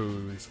defense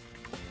rose.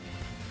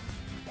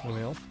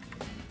 Well.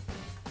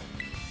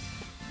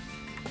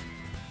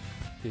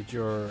 Did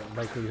your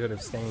likelihood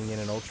of staying in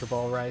an Ultra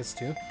Ball rise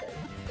too?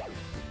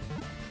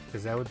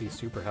 Because that would be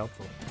super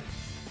helpful.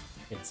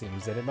 It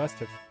seems that it must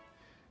have.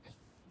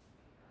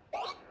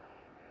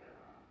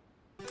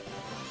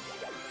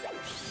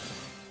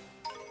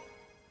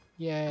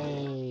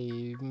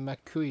 Yay,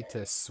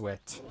 Makuita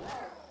Sweat.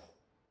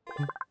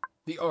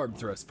 The Arm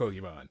Thrust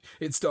Pokemon.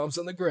 It stomps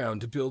on the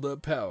ground to build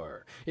up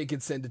power. It can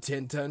send a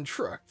 10-ton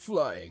truck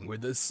flying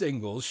with a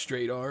single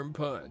straight arm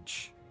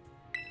punch.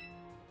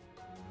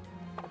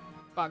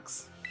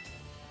 Box.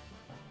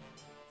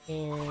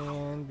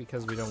 And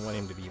because we don't want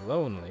him to be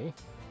lonely...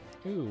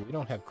 Ooh, we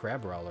don't have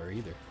Crabrawler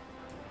either.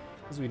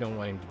 Because we don't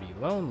want him to be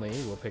lonely,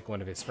 we'll pick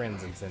one of his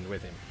friends and send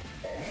with him.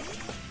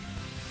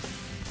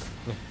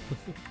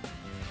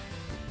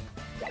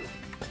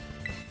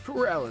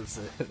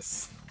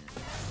 Paralysis.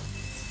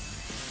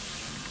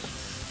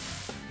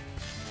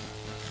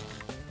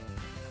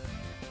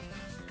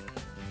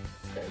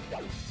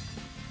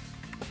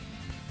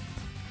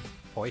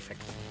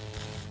 Perfect.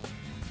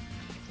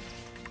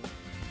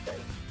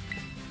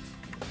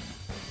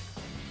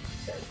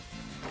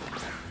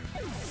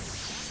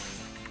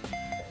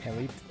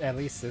 At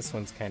least this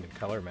one's kind of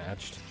color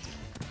matched.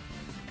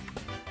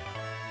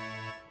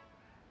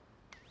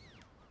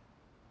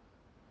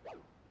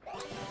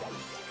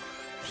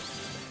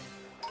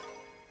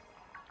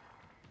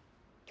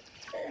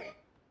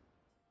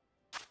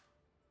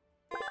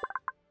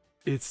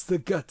 It's the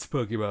Guts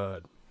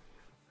Pokemon.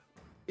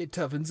 It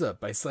toughens up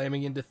by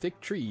slamming into thick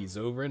trees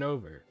over and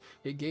over.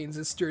 It gains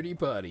a sturdy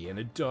body and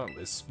a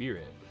dauntless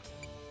spirit.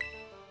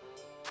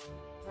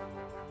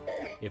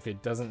 If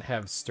it doesn't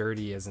have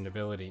sturdy as an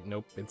ability,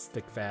 nope, it's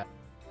thick fat.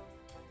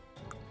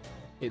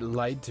 It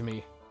lied to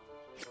me.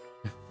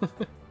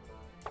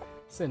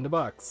 Send a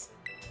box.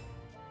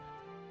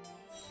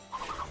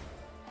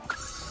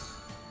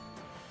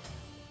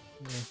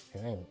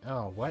 Okay.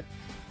 Oh, what?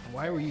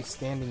 Why were you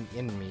standing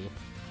in me?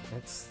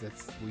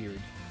 That's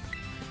weird.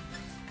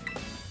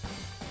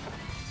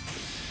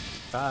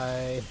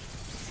 Bye.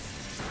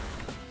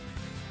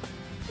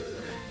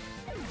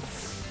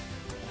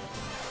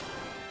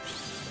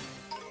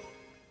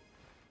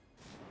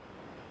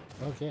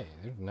 Okay,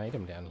 there's an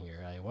item down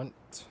here I want.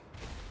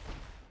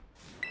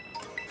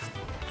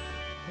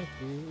 Thank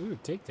you. Ooh,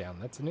 takedown.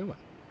 That's a new one.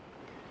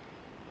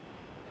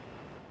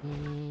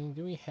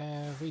 Do we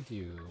have... We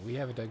do. We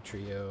have a Doug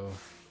Trio.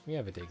 We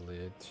have a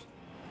Diglett.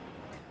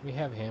 We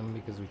have him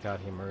because we caught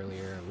him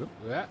earlier. Whoop,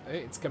 ah,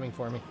 it's coming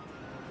for me.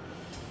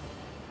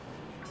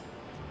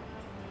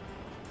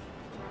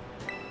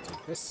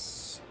 Take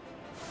this.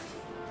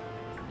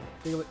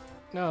 Diglett.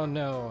 No,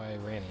 no, I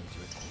ran into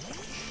it.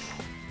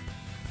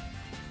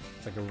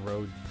 It's like a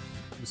road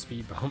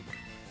speed bump.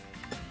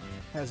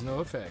 Has no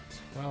effect.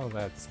 Well,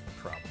 that's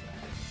problematic.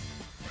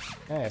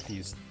 I have to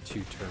use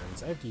 2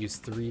 turns. I have to use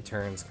 3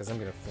 turns because I'm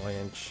gonna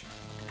flinch.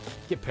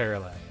 Get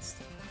paralyzed.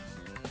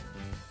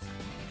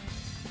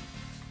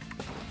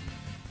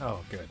 Oh,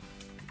 good.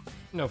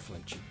 No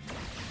flinching.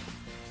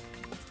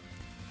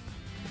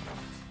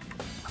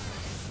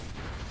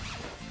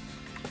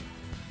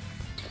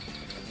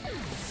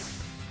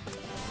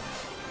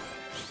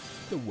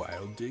 The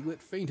wild Diglett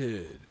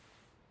fainted.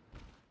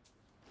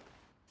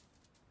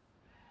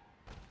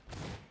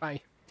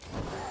 Bye.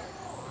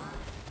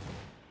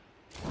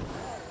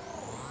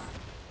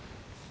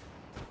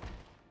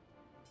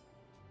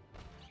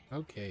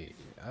 Okay,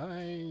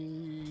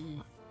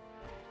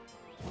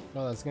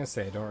 well, I was gonna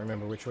say, I don't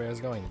remember which way I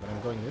was going, but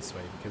I'm going this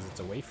way because it's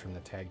away from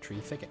the tag tree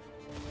thicket.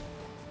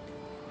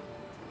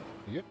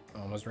 Yep,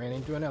 almost ran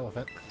into an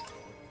elephant.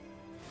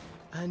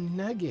 A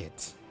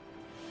nugget!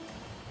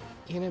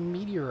 In a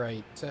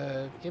meteorite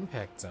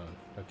impact zone.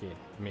 Okay,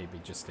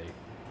 maybe just a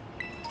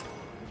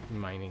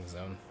mining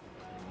zone.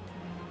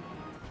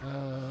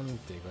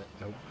 Diglett,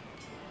 nope.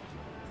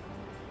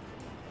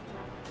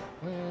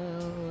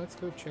 Well, let's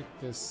go check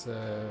this,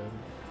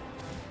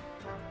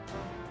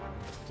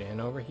 den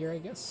over here, I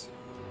guess?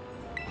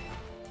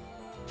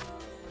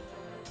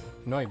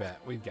 Noibat,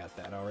 we've got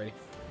that already.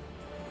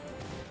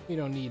 We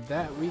don't need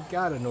that, we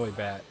got a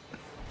Noibat.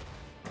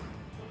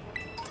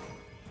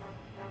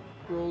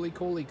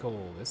 Roly-coly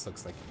cole, this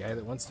looks like a guy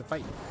that wants to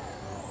fight.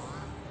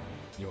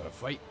 You wanna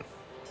fight?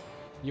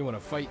 You wanna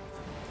fight?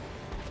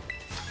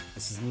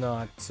 This is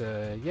not,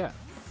 yeah.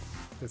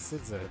 This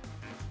is a...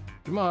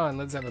 Come on,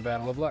 let's have a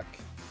battle of luck.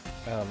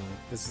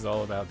 This is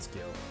all about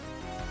skill.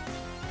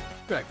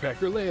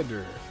 Backpacker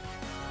Lander.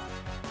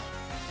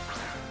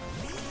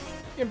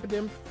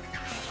 Impadimp.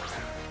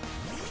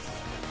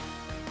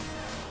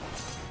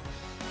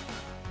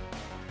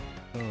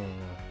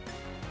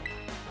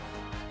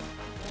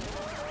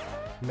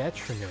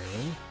 Metronome.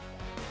 You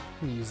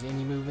can use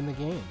any move in the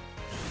game.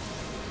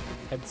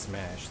 Head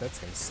smash, that's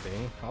gonna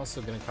sting.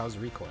 Also gonna cause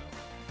recoil.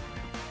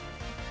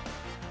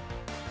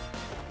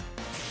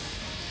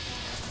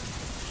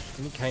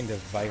 Any kind of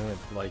violent,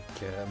 like,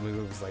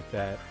 moves like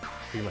that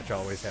pretty much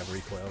always have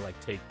recoil, like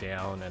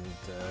takedown and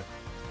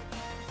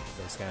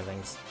those kind of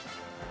things.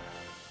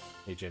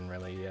 They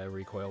generally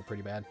recoil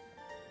pretty bad.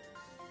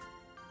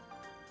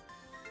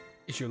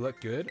 Is your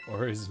luck good,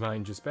 or is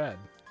mine just bad?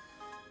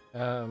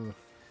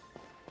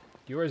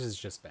 Yours is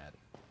just bad.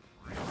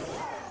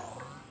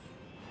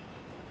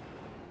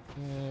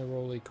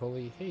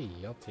 Roly-coly. Hey,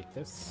 I'll take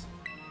this.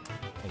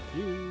 Thank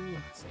you.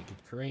 Sacred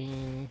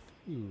Crane.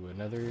 Ooh,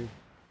 another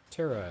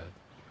Terra.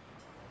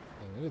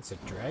 Ooh, it's a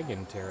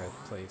Dragon Terra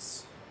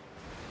place.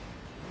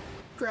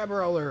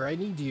 Crabrawler, I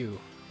need you.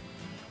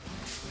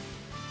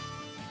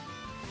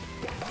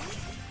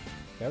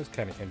 That was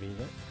kind of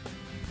convenient.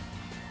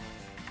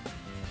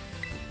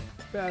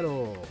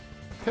 Battle!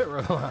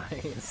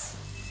 Paralyze!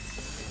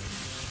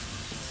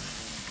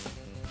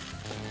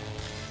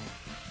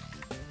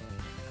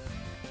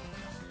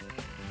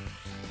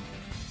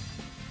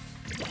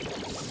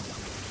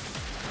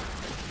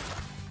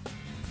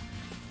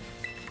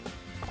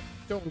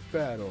 Don't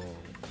battle!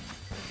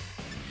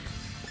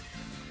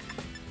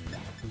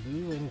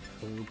 Blue and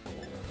purple.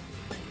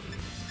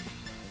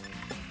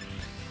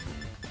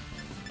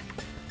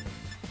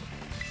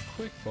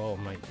 Quick Ball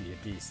might be a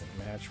decent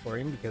match for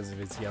him because of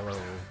his yellow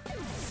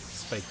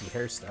spiky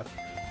hair stuff.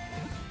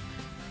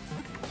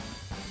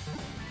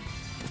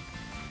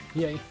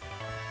 Yay.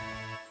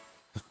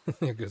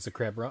 There goes a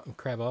crab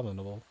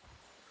abominable.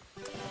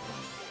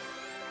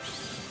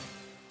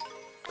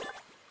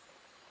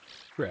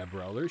 Crab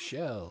Roller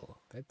Shell.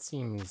 That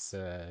seems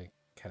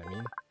kind of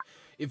mean.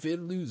 If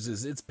it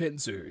loses its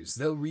pincers,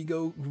 they'll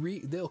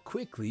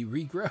quickly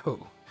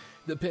regrow.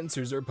 The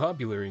pincers are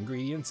popular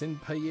ingredients in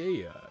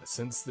paella,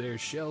 since their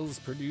shells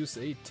produce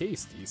a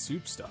tasty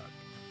soup stock.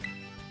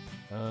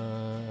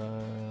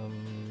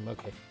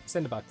 Okay.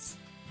 Send a box.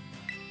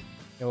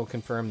 And we'll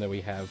confirm that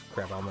we have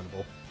Crab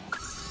Abominable.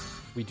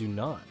 We do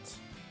not.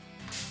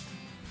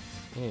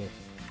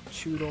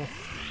 Choodle.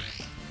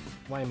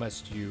 Why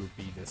must you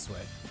be this way?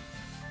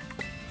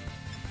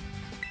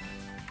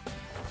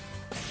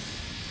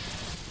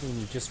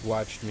 You just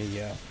watched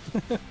me,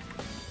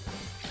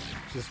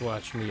 just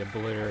watched me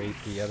obliterate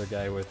the other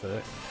guy with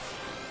a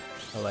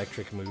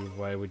electric move.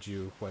 Why would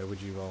you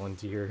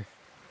volunteer?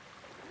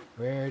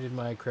 Where did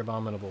my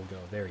Crabominable go?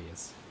 There he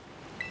is.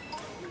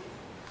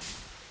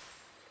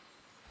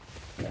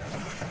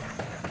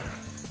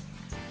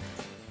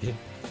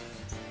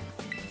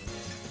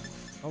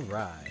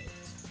 Alright.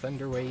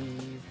 Thunder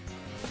Wave.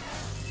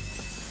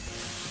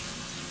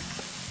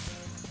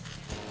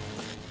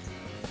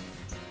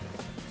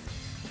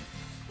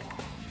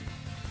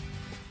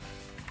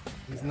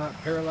 He's not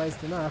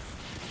paralyzed enough.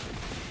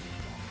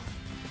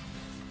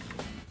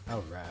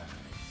 Alright.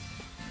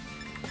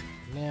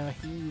 Now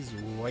he's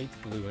white,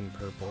 blue, and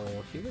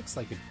purple. He looks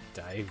like a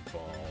dive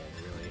ball,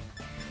 really.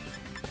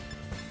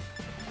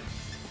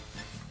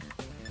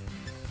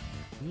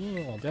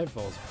 Yeah, dive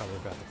ball's probably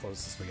about the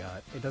closest we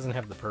got. It doesn't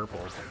have the purple,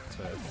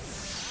 but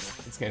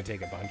it's gonna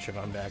take a bunch of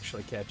them to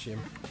actually catch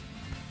him.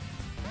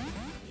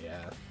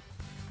 Yeah.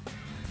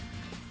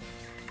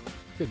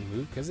 Good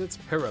move, because it's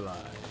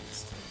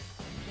paralyzed.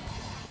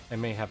 I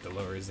may have to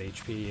lower his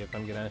HP if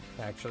I'm gonna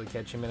actually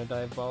catch him in a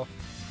dive ball.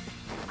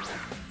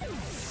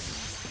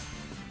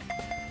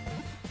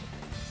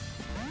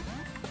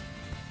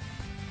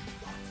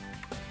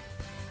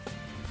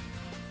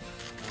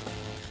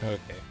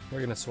 Okay, we're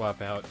gonna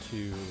swap out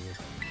to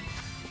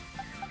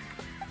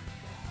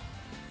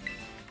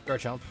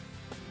Garchomp.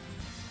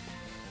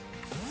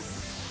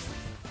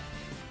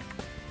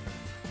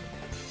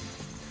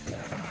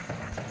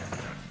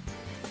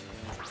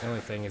 The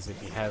only thing is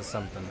if he has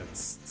something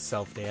that's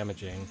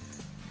self-damaging,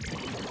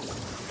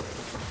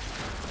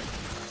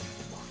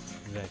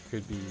 that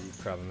could be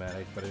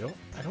problematic, but I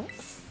don't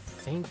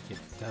think it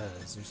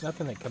does. There's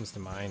nothing that comes to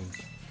mind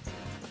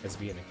as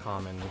being a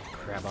common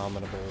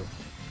Crabominable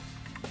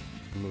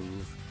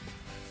move.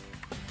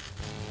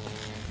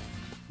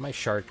 My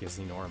shark is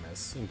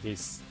enormous, in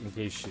case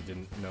you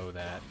didn't know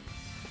that.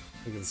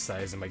 Look at the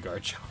size of my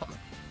Garchomp.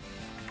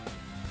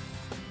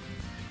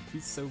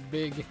 He's so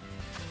big.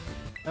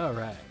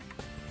 Alright.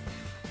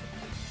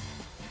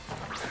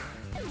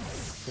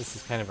 This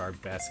is kind of our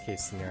best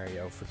case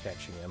scenario for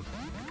catching him.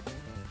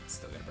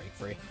 Still gotta break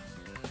free.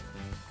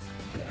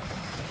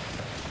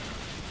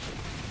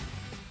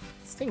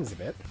 Stings a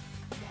bit.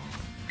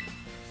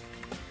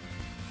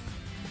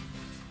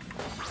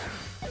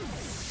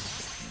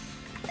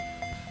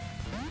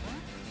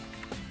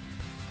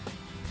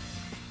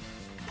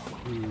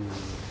 Ooh.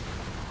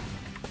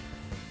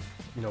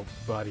 No,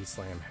 Body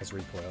Slam has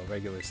recoil.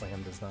 Regular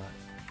Slam does not.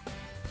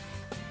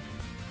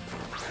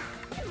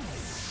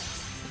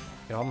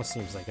 It almost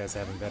seems like I was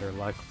having better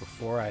luck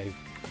before I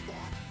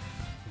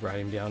brought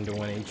him down to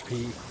 1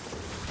 HP.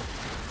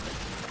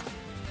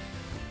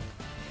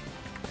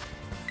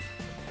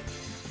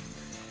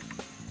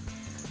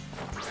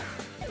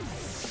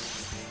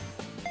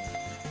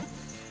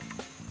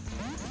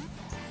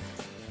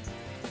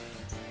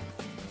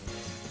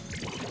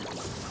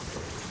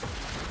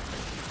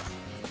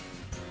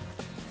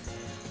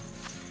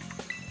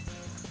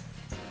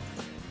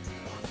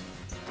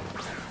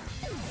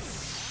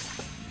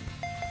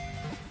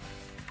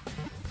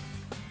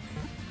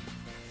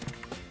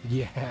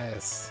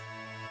 Yes!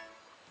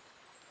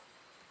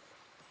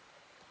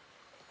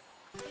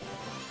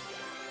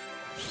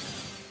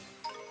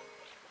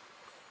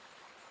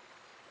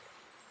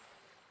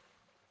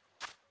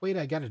 Wait,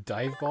 I got a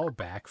dive ball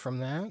back from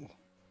that?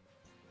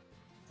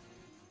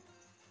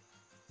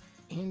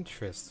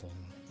 Interesting.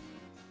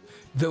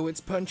 Though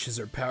its punches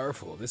are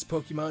powerful, this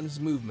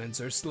Pokemon's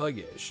movements are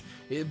sluggish.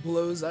 It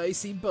blows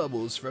icy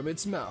bubbles from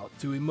its mouth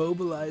to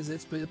immobilize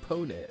its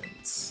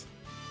opponents.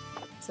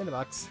 Send a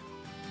box.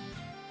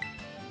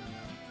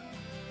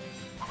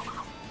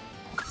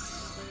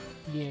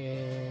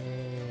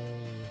 Yay.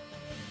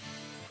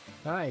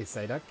 Hi,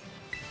 Psyduck.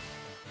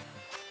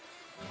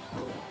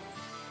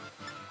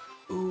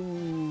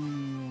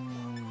 Ooh.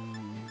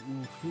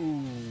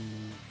 Ooh.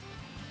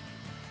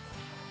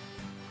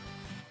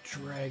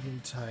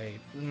 Dragon type.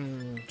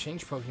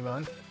 Change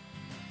Pokemon.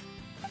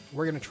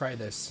 We're gonna try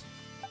this.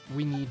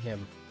 We need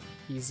him.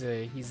 He's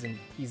a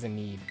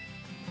need.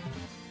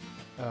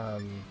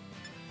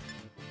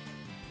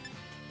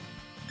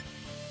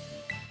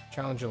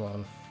 Challenge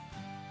alone.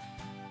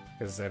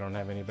 Because I don't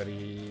have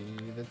anybody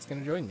that's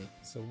gonna join me.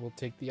 So we'll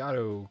take the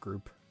auto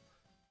group.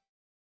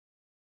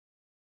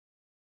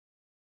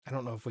 I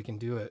don't know if we can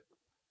do it.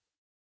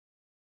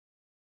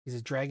 He's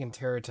a Dragon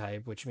Terra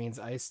type, which means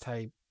Ice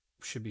type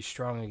should be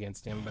strong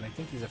against him, but I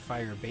think he's a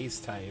Fire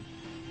base type,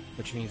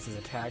 which means his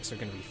attacks are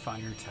gonna be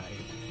Fire type.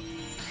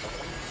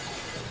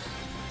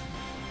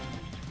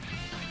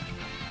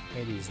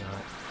 Maybe he's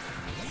not.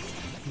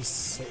 He's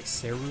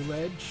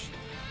Ceruledge,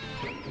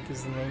 I think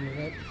is the name of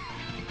it.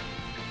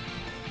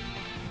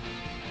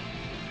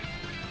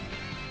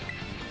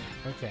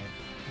 Okay.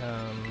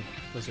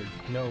 Blizzard.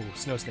 No,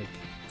 Snow Snake.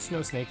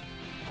 Snow Snake.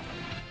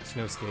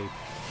 Snowscape.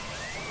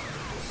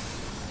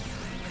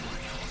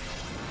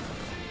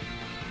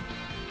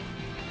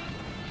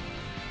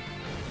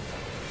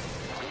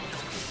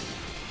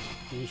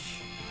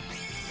 Yeesh.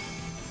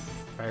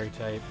 Fire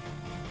type.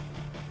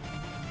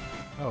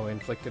 Oh,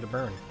 inflicted a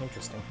burn.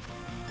 Interesting.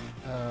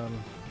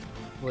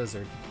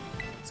 Blizzard.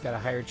 It's got a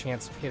higher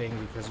chance of hitting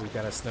because we've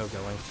got a snow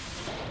going.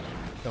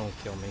 Don't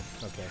kill me.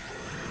 Okay.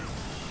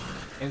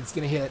 And it's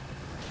gonna hit.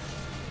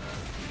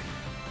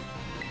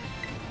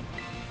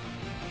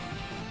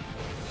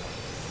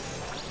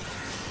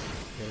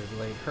 Good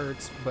blade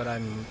hurts, but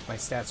my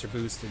stats are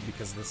boosted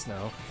because of the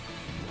snow.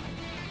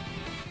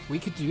 We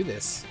could do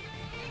this.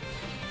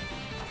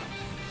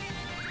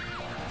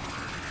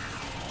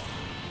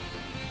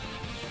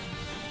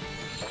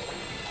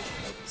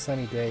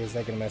 Sunny day, is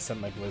that gonna mess up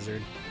my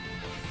blizzard?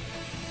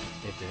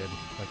 It did.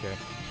 Okay.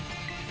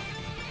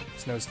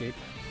 Snowscape.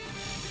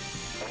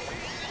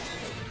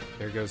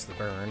 There goes the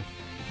burn.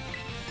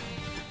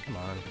 Come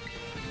on.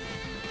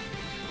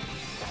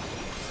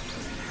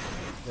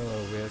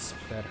 Will-O-Wisp,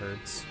 that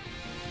hurts.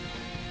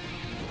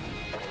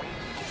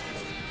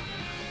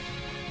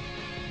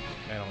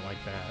 I don't like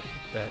that.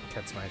 That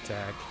cuts my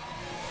attack.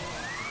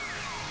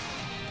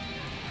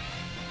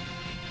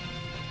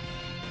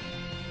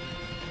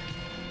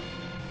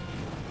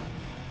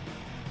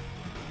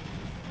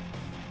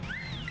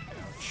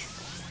 Ouch.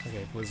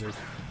 Okay, Blizzard.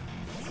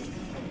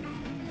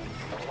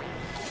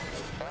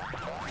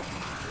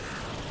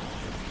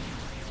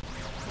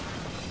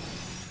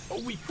 Oh,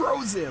 we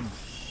froze him!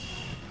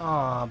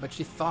 Aw, but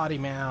she thawed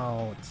him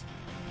out.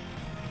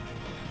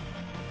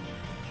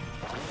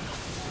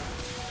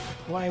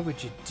 Why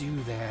would you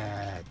do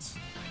that?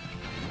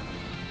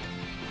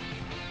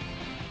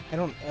 I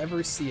don't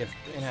ever see an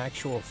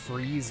actual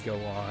freeze go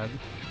on.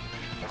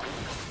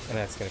 And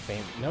that's gonna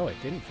faint. No, it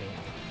didn't faint me.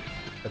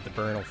 But the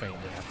burn will faint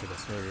me after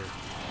this move.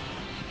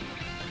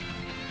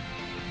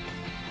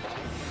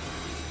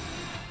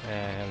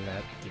 And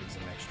that gives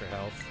him extra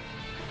health.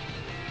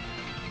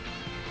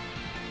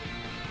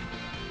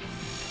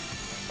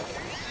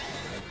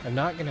 I'm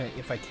not gonna,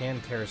 if I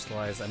can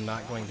Terrastallize, I'm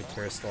not going to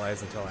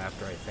Terrastallize until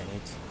after I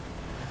faint.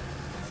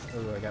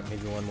 Ooh, I got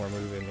maybe one more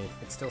move in me.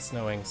 It's still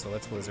snowing, so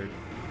let's Blizzard.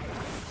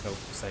 Nope,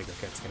 Psycho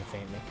Cat's gonna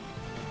faint me.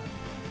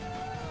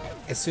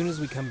 As soon as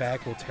we come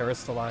back, we'll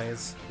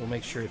Terrastallize. We'll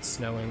make sure it's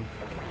snowing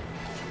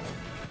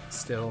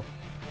still,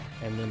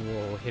 and then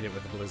we'll hit it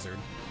with a Blizzard.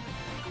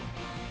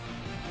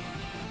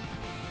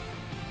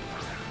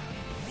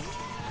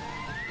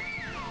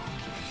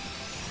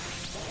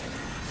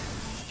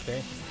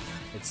 Okay.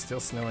 It's still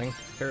snowing.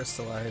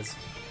 Terrastallize.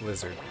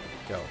 Blizzard.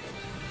 Go.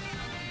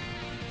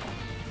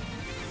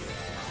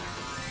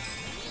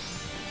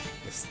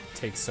 This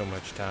takes so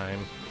much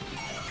time.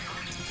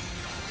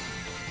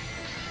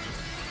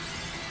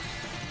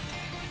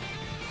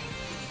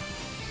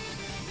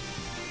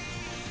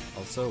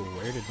 Also,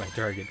 where did my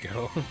target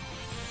go?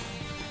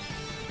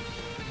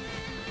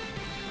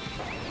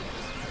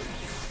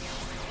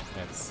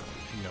 That's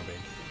no big.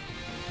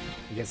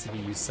 I guess if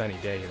you use Sunny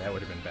Day, that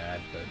would have been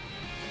bad, but...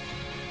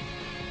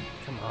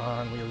 Come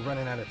on, we were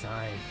running out of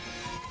time.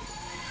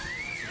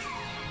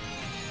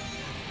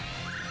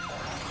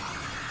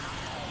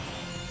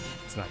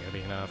 It's not gonna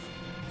be enough.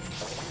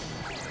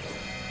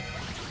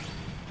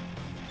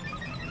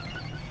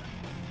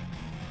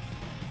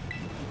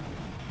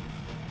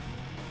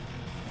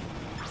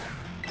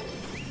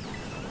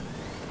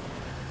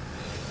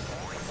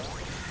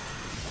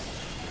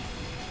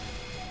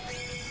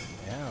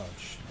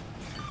 Ouch.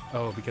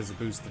 Oh, because it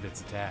boosted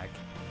its attack.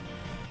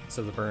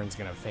 So the burn's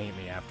gonna faint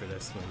me after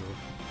this move.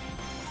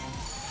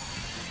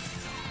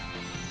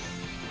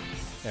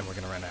 And we're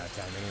gonna run out of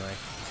time anyway.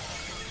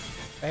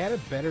 I had a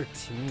better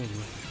team.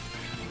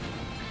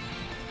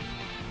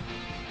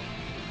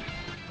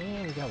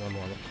 And we got one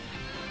more.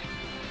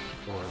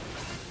 Or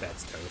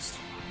that's toast.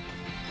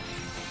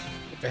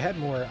 If I had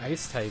more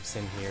ice types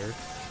in here,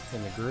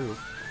 in the group,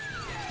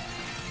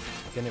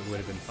 then it would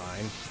have been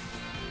fine.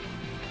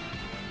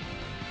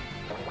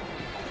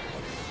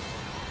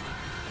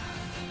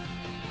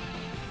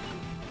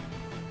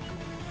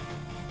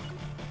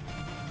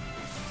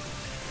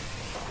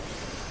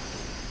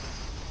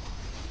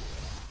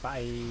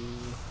 Bye!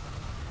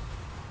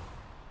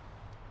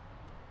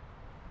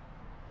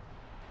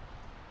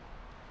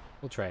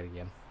 We'll try it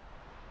again.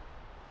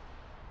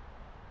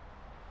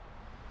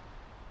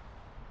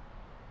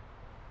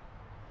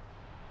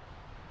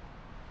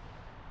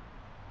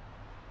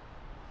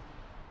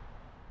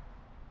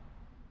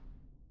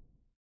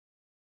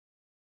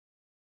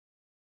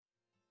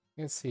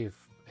 Let's see if...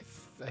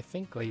 I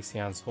think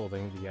Glaceon's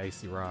holding the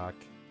Icy Rock.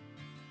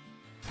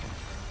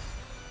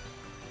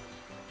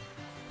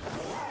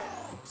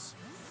 Oops.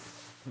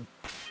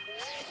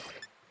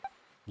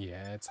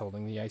 Yeah, it's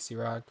holding the Icy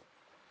Rock.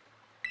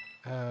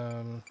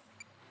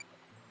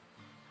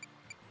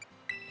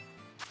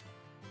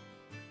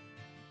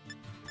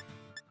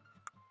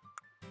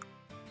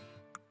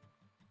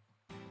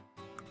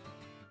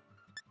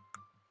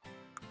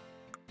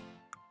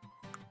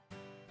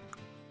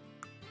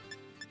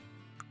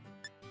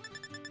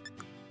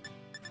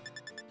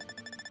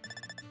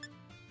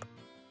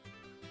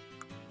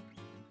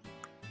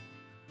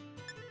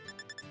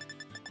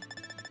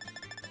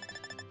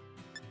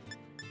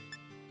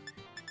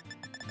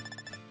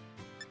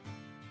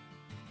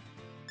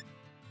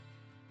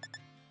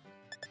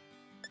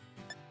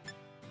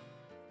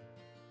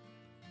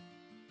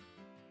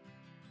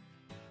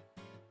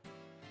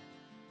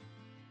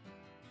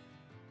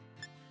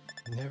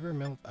 Never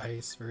melt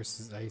ice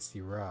versus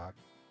icy rock.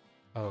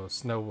 Oh,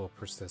 snow will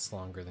persist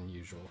longer than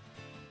usual.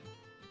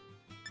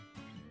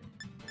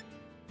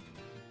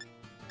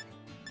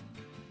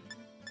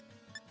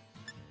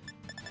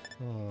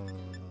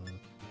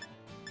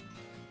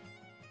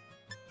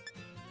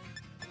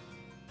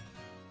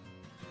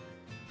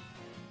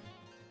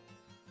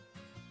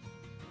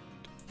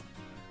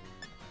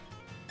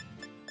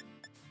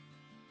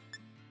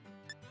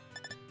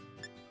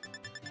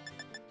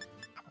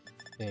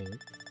 I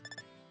think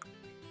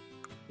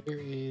there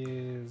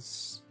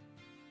is...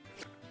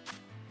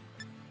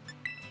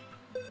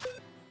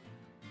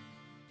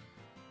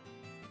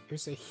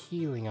 There's a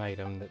healing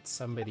item that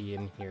somebody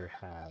in here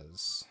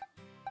has.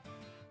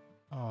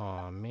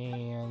 Aw,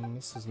 man,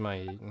 this is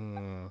my...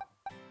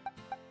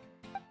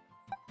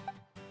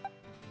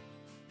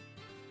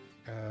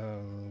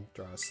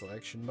 Draw a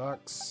selection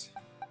box.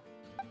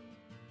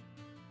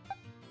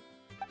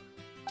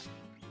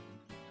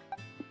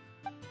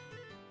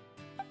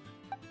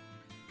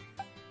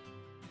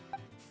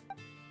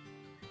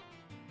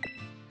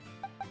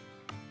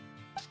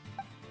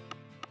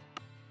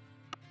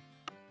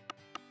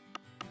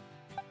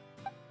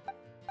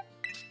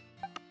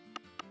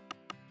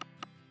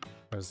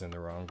 I was in the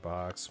wrong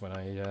box when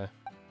I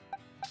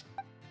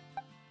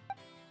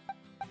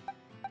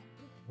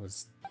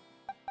was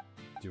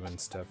doing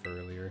stuff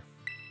earlier.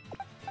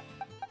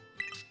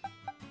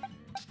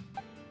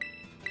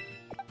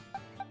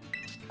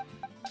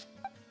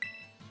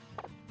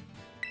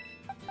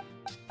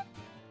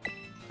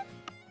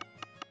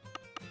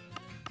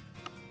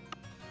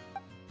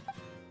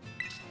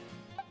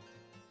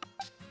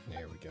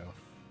 There we go.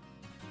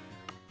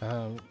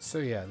 So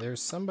yeah,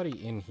 there's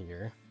somebody in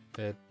here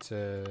that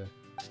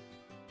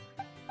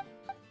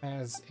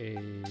has a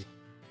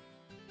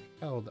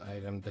held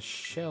item, the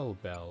shell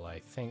bell, I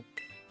think.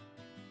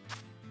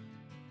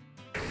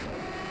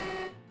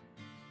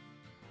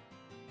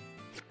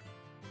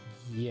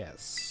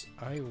 Yes,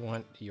 I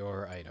want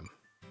your item.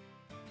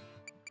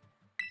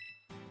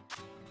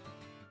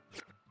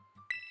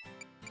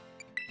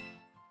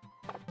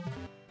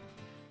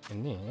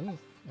 And then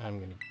I'm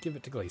gonna give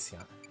it to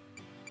Glaceon.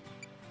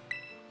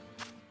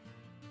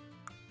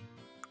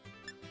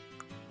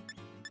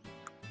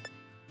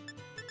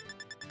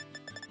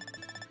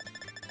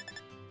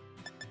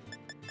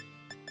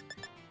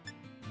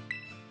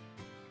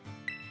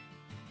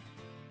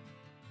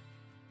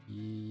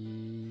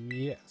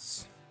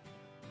 Yes.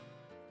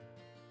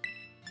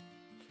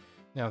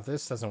 Now if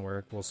this doesn't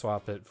work, we'll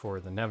swap it for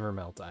the Never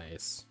Melt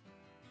Ice.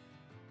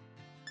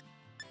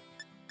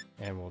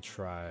 And we'll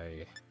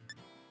try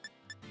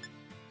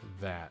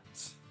that.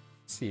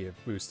 See if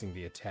boosting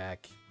the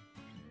attack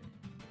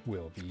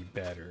will be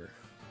better.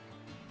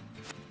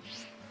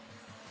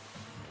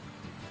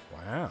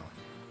 Wow.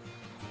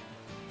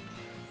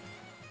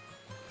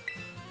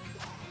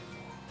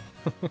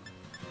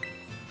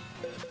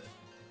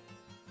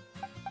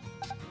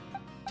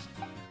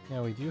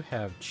 Now we do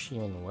have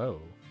Qian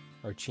Wo,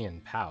 or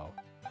Qian Pao.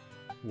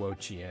 Wo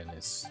Qian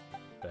is...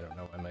 I don't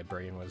know why my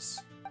brain was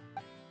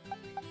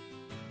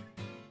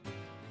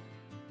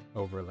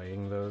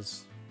overlaying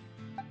those.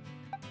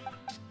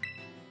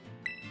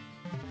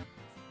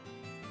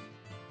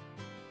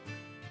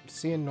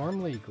 See, and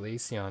normally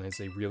Glaceon is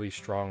a really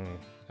strong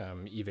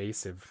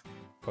evasive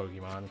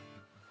Pokemon.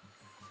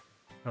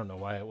 I don't know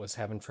why it was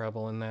having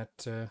trouble in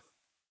that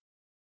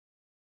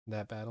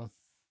that battle.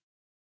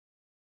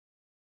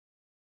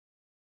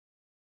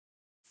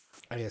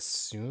 I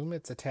assume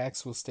its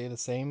attacks will stay the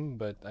same,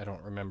 but I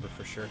don't remember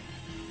for sure.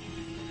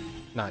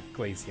 Not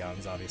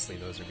Glaceon's, obviously,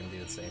 those are going to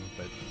be the same,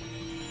 but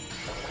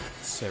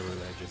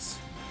Cerulege's.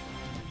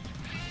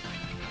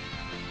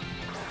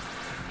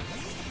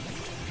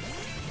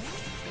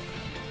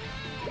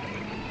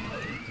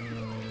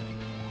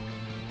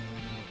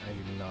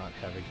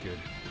 have a good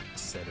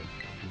set of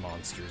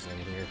monsters in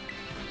here.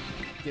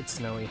 Get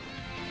snowy.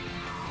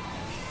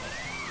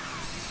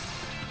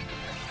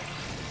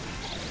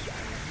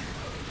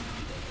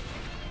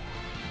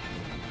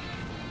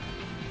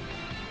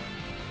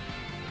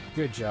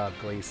 Good job,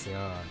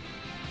 Glaceon.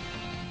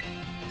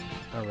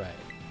 Alright.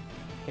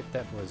 Hit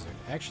that blizzard.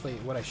 Actually,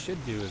 what I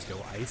should do is go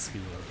Ice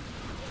Beam,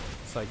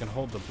 so I can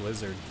hold the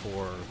blizzard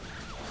for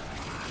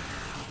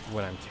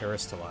when I'm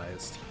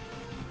terrestrialized.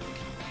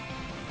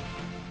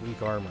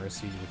 Weak armor,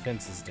 so your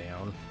defense is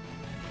down.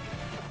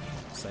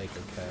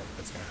 Psycho Cut,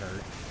 that's gonna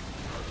hurt.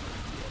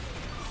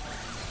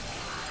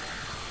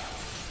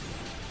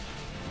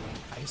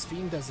 Ice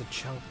Beam does a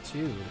chunk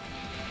too.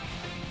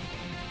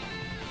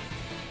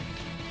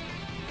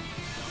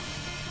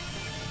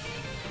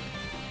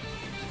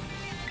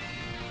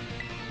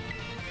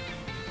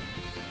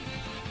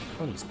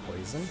 Oh, he's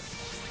poisoned.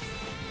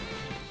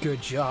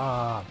 Good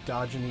job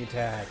dodging the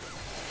attack.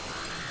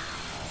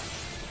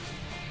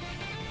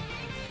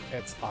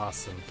 That's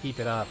awesome. Keep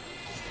it up.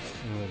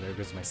 Ooh, there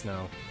goes my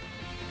snow.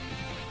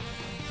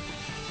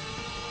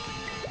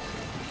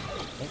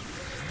 Okay.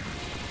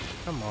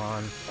 Come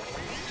on.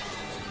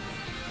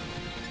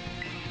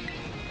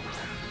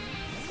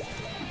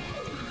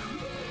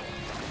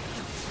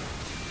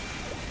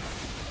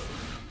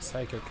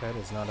 Psycho Cut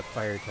is not a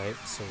fire type,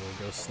 so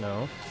we'll go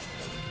snow.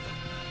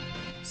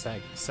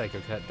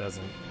 Psycho Cut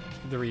doesn't.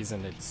 The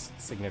reason it's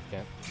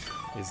significant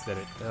is that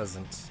it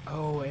doesn't.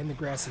 Oh, and the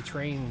Grassy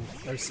Train,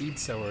 our Seed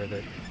Sower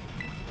that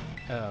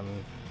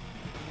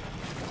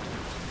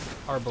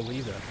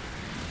Arboliva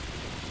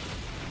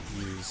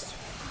used,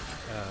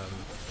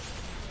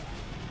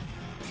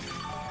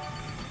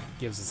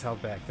 gives us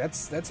health back.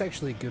 That's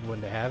actually a good one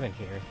to have in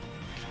here.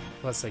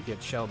 Plus I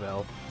get Shell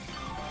Bell.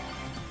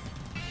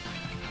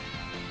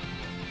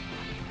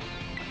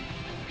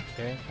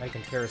 Okay, I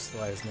can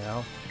terrestrialize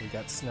now. We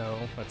got snow.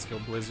 Let's go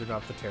Blizzard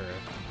off the Terra.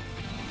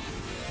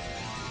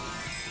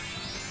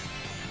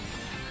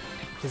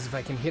 Because if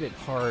I can hit it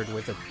hard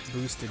with a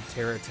boosted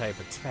Terra type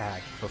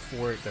attack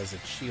before it does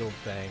its shield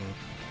thing,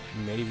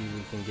 maybe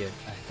we can get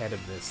ahead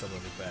of this a little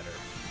better.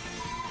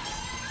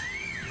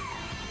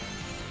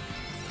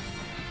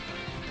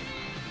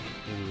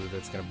 Ooh,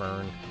 that's gonna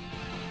burn.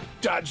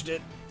 Dodged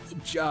it!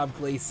 Good job,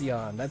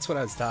 Glaceon. That's what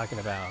I was talking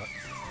about.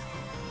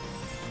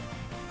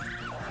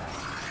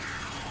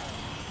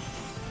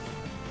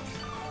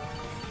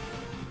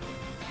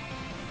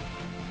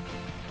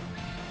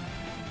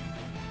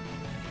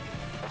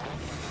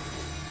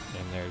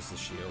 There's the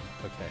shield.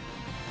 Okay.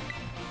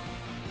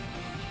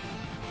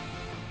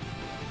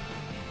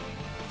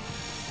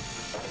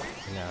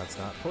 Now it's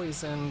not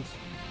poisoned.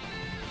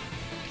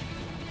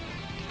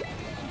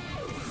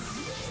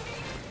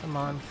 Come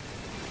on.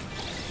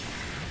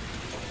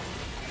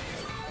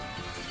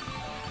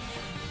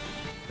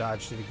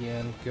 Dodged it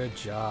again. Good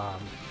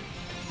job.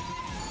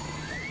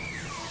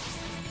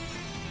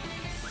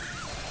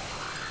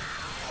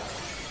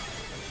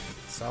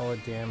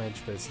 Solid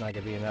damage, but it's not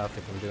going to be enough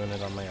if I'm doing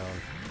it on my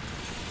own.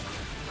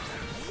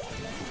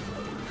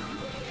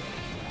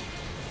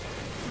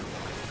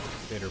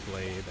 Bitter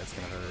Blade, that's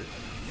gonna hurt.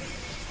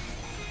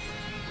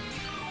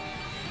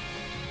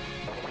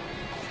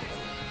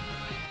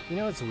 You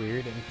know what's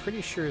weird? I'm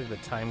pretty sure the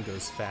time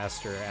goes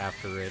faster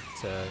after it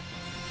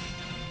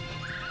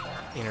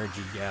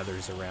energy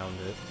gathers around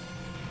it.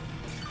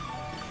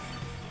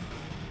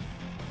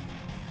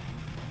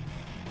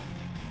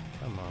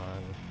 Come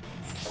on.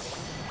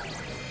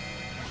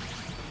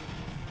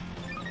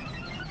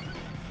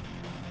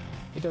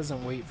 It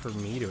doesn't wait for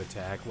me to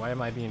attack. Why am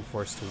I being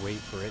forced to wait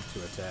for it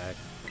to attack?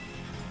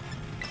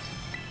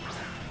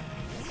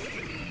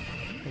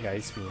 I think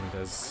Ice Beam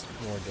does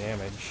more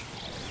damage.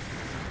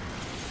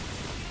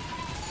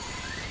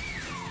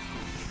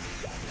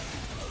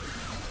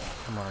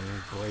 Come on,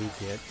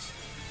 break it.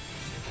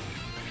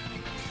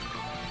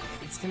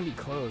 It's gonna be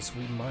close,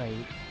 we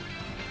might.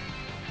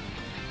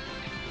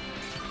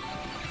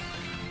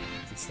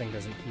 This thing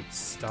doesn't keep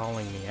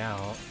stalling me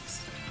out.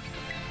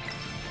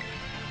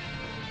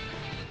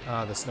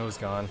 Ah, the snow's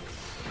gone.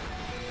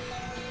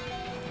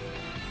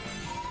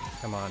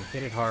 Come on,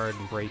 hit it hard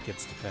and break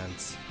its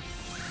defense.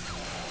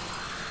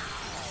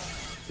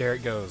 There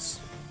it goes.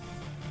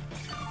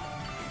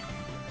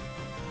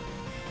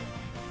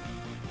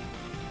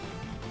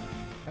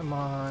 Come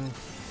on.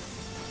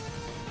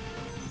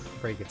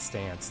 Break its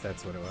stance,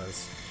 that's what it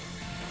was.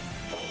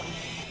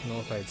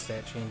 Nullified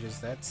stat changes,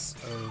 that's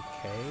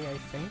okay, I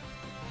think.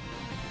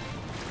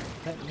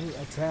 Let me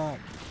attack.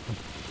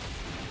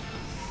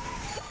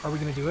 Are we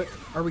gonna do it?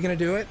 Are we gonna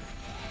do it?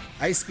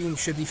 Ice Beam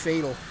should be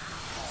fatal.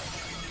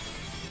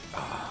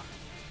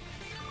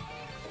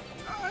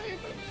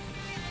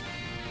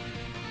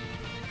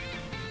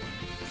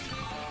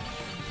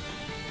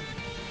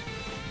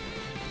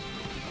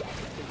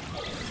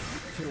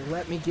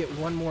 Let me get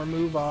one more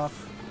move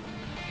off.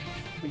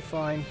 We'll be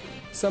fine.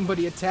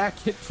 Somebody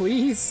attack it,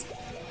 please.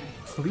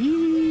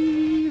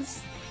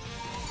 Please.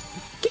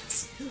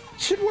 Yes!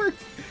 Should work.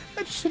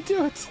 That should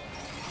do it.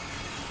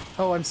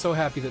 Oh, I'm so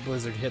happy that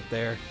Blizzard hit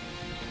there.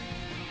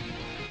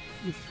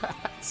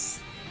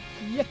 Yes!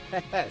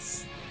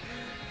 Yes!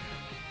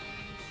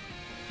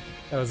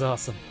 That was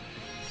awesome.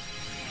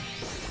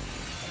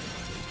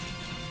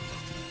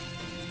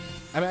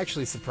 I'm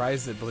actually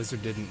surprised that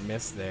Blizzard didn't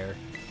miss there.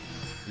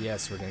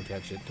 Yes, we're gonna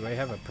catch it. Do I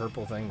have a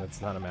purple thing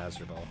that's not a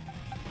Master Ball?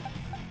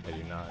 I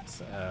do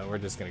not. We're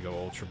just gonna go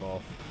Ultra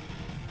Ball.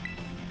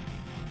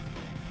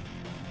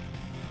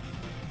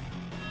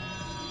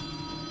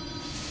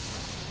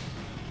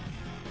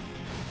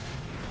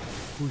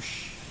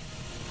 Whoosh.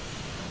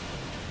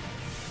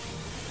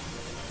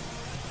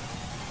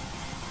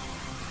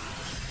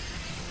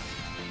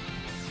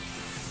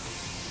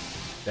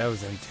 That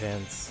was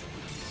intense.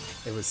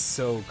 It was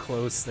so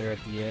close there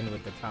at the end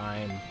with the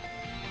time.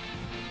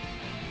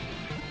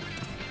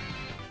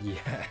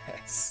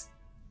 Yes.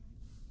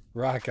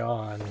 Rock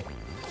on.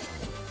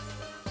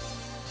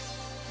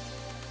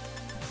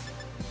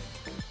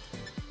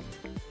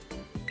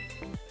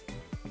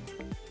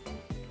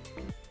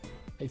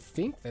 I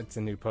think that's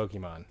a new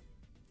Pokemon.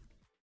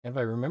 And if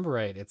I remember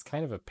right, it's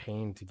kind of a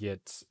pain to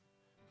get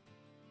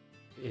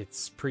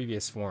its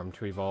previous form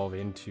to evolve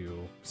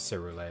into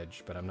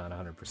Ceruledge, but I'm not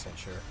 100%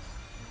 sure.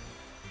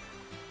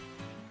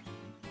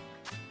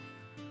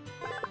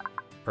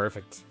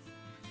 Perfect.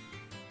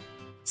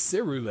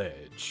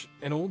 Ceruledge.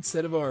 An old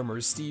set of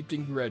armor steeped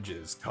in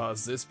grudges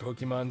caused this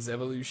Pokemon's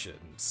evolution.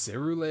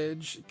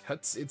 Ceruledge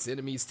cuts its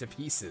enemies to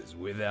pieces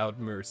without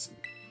mercy.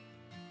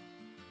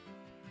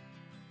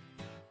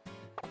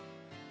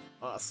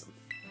 Awesome.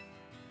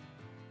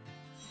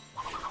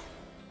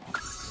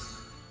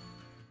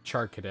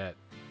 Charcadet.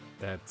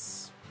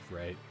 That's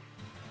right.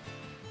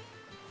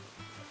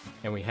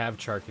 And we have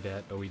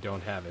Charcadet, but we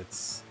don't have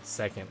its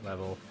second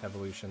level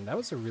evolution. That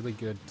was a really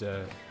good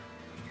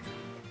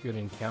good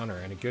encounter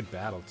and a good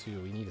battle too.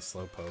 We need a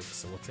Slowpoke,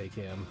 so we'll take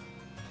him.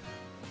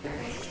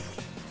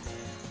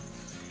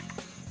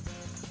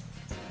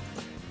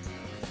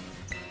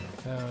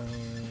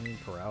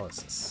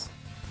 Paralysis.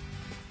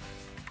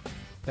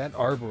 That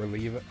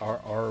Arboliva.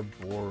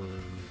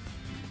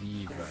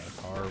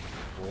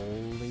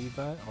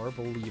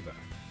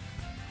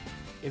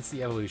 It's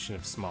the evolution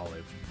of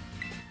Smoliv.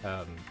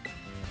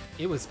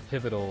 It was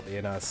pivotal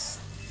in us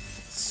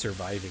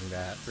surviving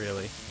that,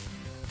 really.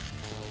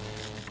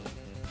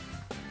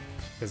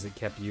 Because it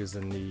kept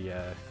using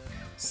the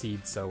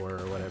seed sower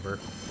or whatever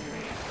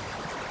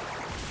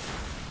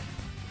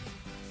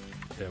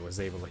that was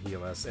able to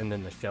heal us. And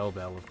then the Shell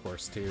Bell, of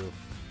course, too.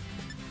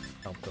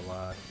 Helped a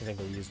lot. I think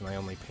I used my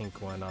only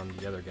pink one on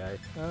the other guy.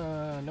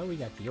 No, we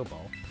got Heal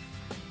Ball.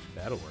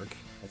 That'll work.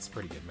 That's a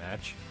pretty good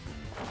match.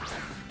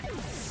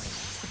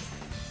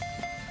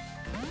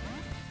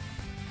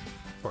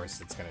 Of course,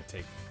 it's gonna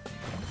take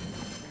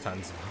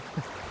tons of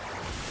them.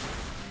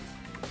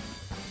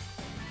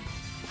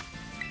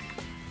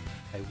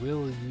 I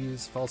will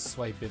use False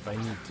Swipe if I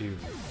need to.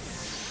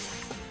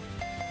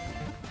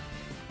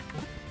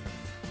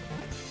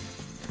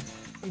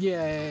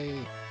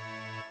 Yay!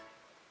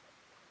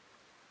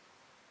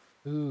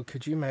 Ooh,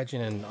 could you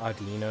imagine an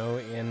Audino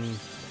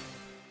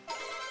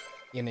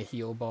in a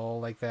heal ball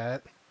like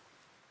that?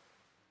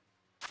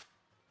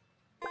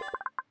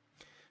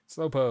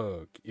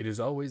 Slowpoke. It is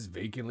always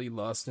vacantly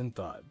lost in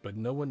thought, but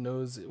no one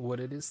knows what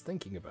it is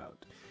thinking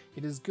about.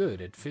 It is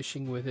good at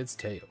fishing with its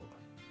tail.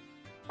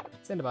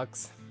 Send a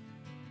box.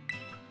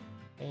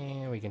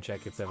 And we can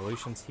check its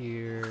evolutions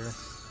here.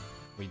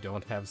 We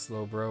don't have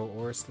Slowbro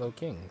or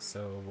Slowking,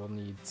 so we'll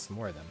need some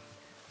more of them.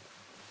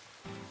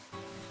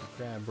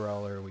 Crab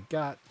Brawler we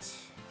got.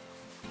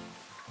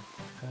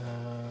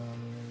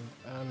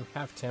 I'm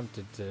half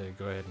tempted to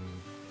go ahead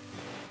and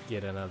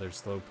get another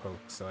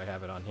Slowpoke so I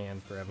have it on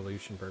hand for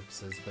evolution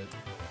purposes, but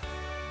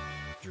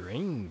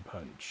Drain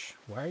Punch.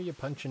 Why are you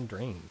punching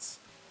drains?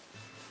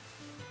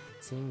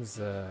 It seems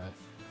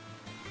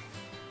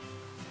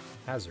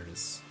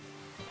hazardous.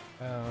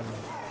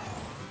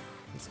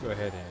 Let's go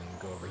ahead and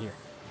go over here.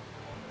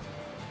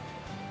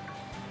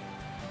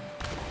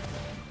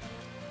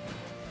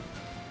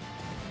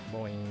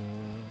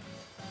 Boing.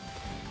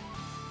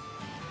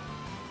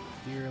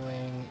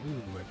 Deerling.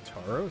 Ooh, a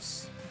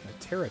Tauros? A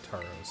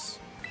Terrataros.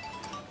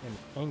 An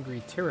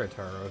angry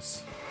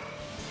Terrataros.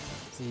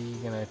 Is he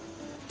gonna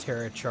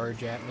Terra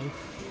Charge at me?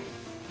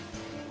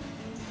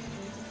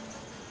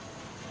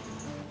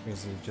 Or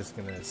is he just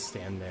gonna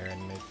stand there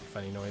and make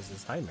funny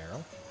noises? Hi,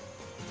 Meryl.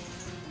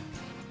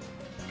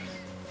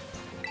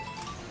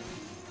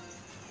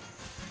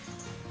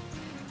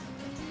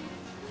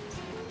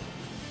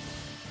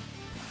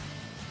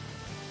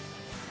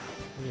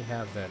 We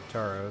have that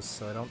Tauros,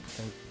 so I don't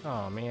think...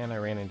 Oh man, I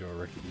ran into a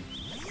rookie.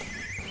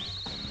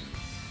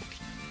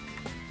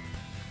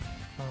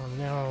 Oh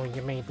no,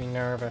 you made me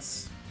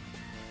nervous.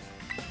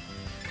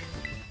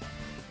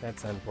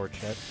 That's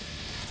unfortunate.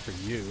 For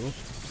you.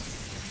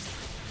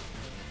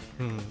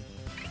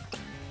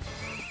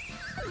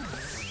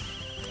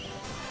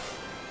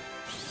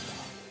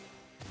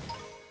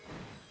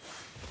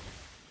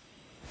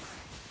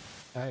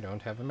 I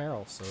don't have a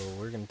Meryl, so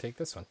we're gonna take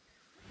this one.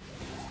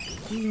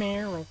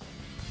 Meryl.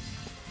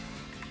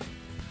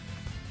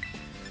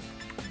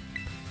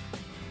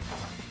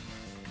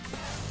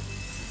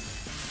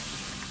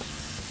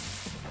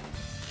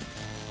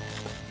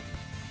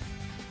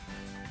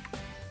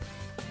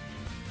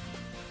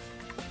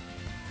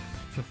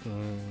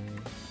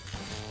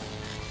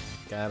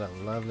 Gotta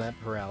love that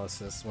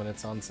paralysis when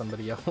it's on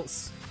somebody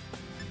else.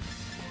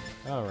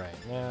 Alright,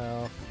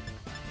 now...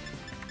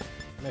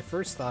 my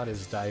first thought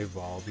is Dive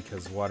Ball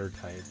because water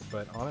type,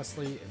 but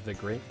honestly, the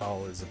Great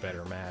Ball is a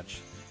better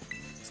match.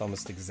 It's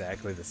almost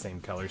exactly the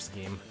same color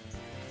scheme.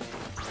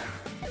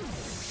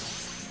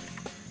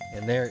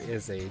 And there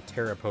is a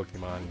Terra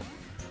Pokemon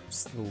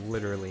just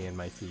literally in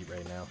my feet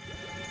right now.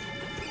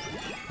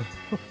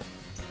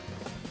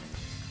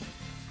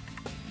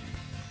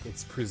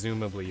 It's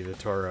presumably the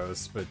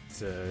Tauros, but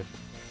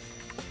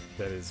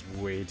that is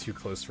way too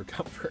close for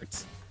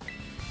comfort.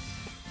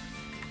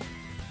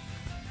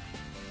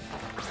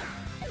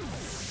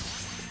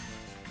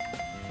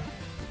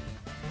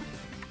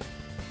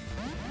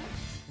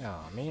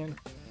 Aw, man.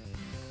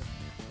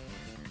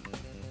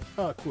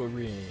 Aqua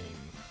Ring,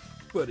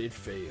 but it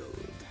failed.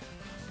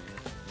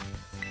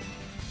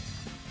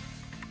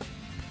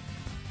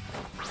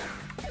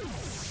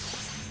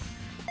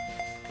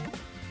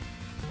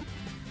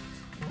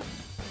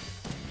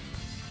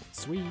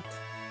 Sweet.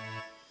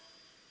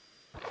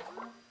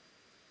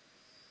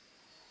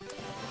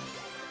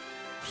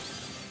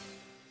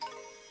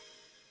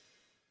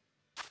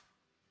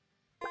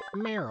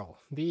 Meryl,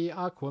 the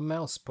Aqua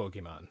Mouse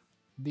Pokemon.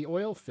 The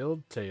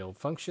oil-filled tail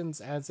functions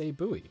as a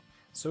buoy,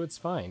 so it's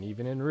fine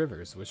even in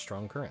rivers with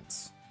strong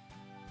currents.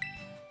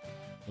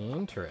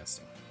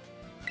 Interesting.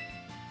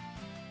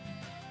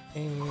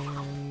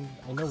 And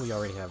I know we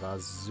already have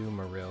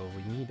Azumarill.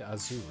 We need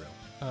Azurill.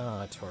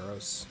 Ah,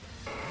 Tauros.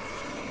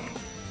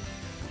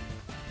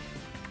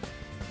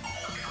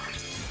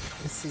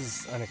 This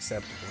is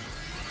unacceptable.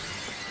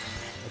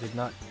 I did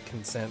not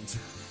consent.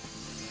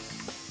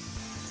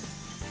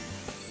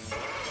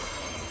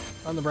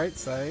 On the bright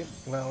side,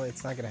 well,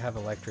 it's not going to have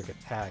electric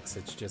attacks,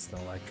 it's just an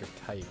electric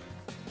type.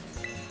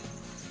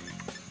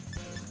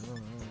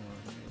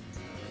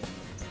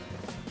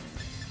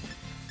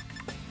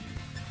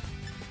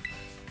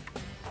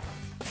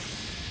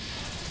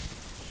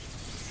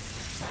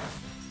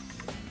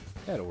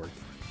 That'll work.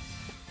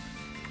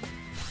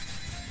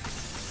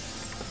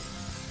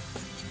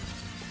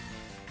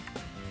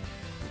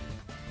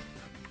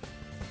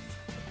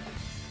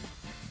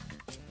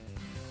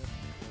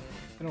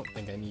 I don't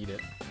think I need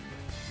it.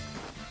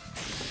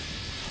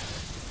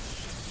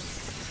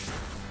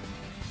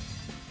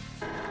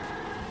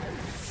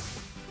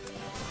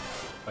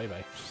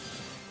 Bye-bye.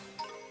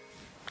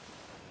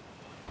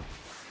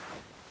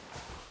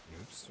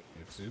 Oops,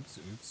 oops, oops,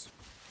 oops.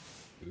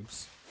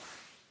 Oops.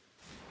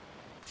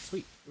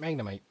 Sweet,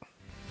 Magnemite.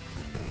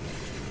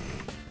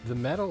 The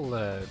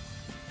metal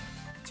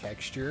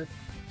texture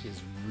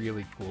is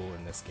really cool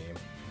in this game.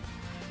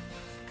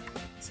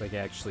 It's like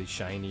actually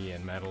shiny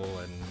and metal,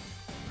 and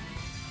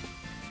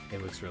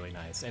it looks really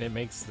nice. And it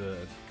makes the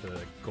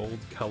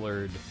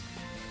gold-colored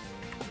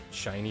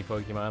shiny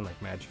Pokemon like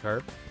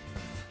Magikarp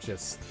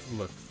just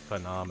look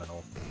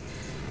phenomenal.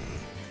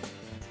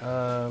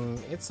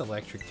 It's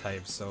electric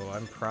type, so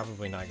I'm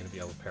probably not going to be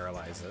able to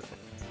paralyze it.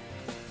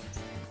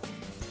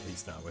 At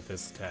least not with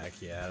this attack.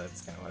 Yeah,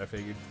 that's kind of what I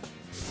figured.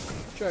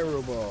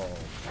 Gyro Ball.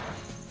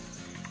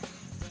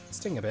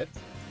 Sting a bit.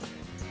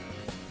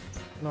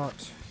 Not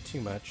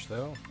too much,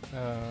 though.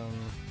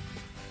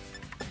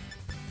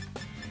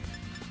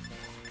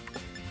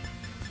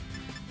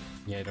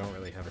 Yeah, I don't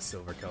really have a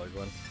silver-colored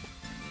one.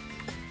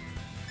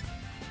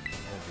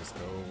 I'll just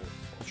go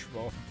Ultra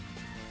Ball.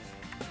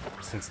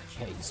 Since I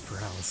can't use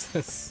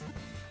paralysis.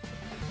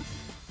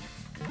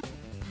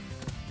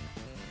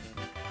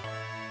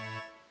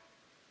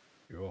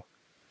 Cool.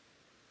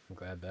 I'm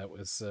glad that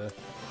was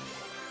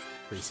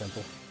pretty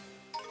simple.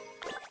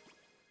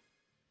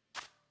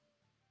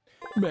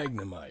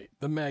 Magnemite,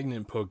 the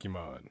magnet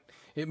Pokemon.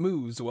 It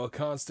moves while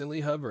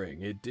constantly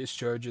hovering. It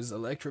discharges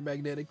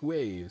electromagnetic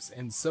waves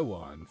and so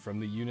on from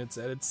the units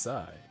at its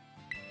side.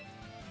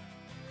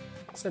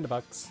 Send a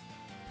box.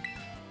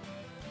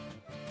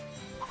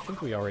 I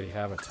think we already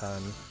have a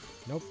ton.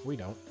 Nope, we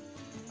don't.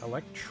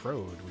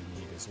 Electrode we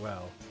need as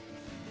well.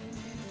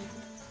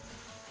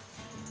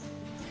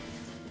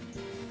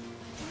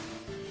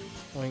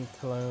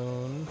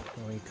 Oinkologne,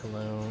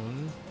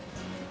 Oinkologne,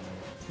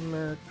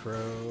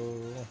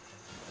 Murkrow.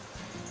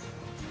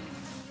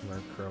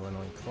 Murkrow and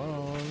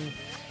Oinkologne.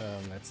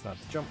 That's not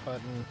the jump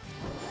button.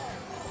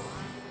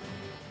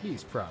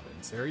 East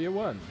Province, Area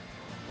 1.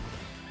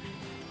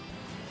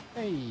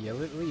 Hey, a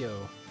lit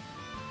Leo.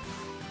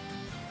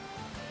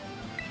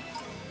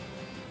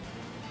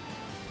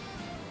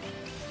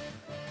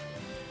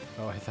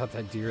 Oh, I thought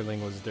that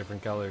deerling was a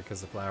different color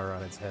because the flower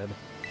on its head.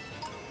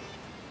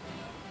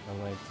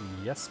 I'm like,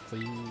 yes,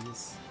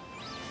 please.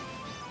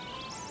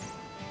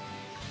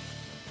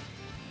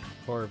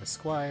 Corv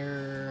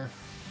Esquire.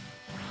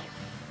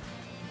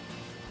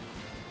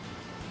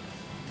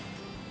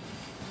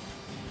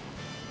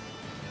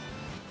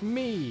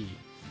 Me!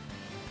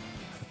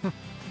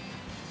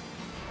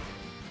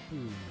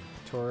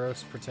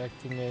 Tauros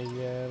protecting a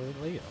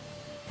Leo.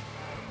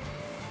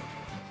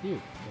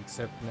 Cute,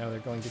 except now they're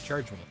going to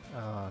charge me.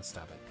 Ah,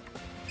 stop it.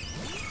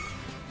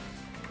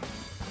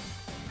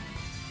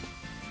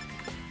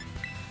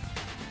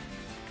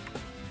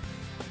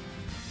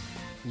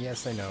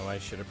 Yes, I know, I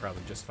should have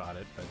probably just fought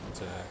it, but,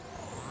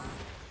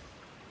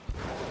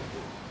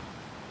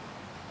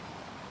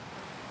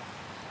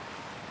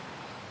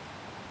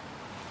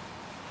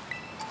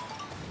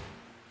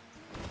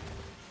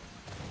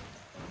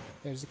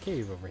 there's a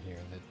cave over here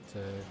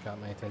that got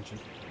my attention.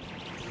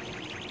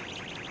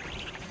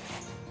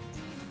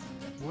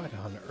 What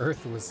on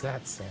earth was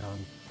that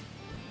sound?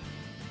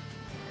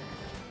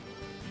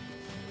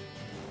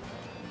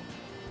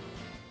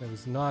 That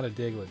was not a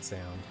Diglett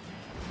sound.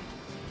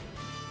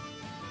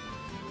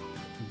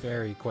 I'm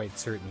very quite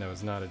certain that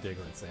was not a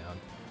Diglett sound.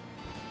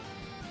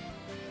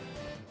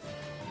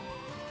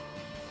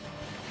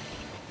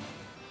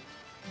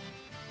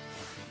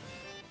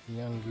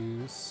 Young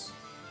Goose.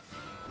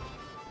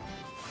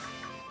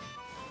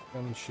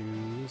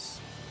 Gumshoes.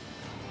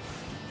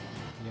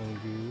 Young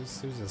Goose.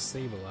 There's a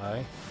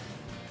Sableye.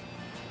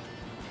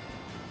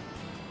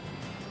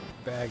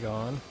 Bag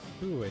on.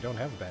 Ooh, I don't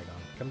have a bag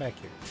on. Come back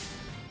here.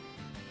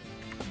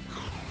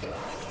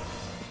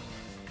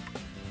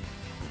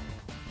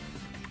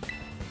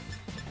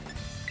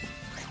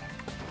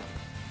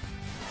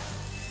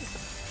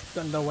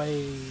 Thunder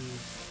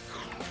Wave.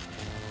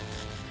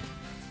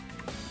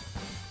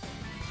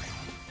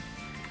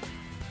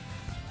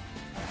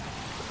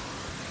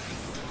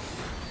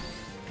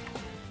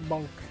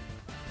 Bonk.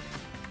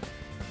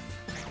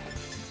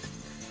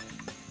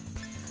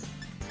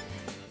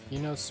 You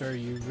know, sir,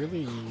 you're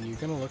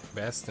gonna look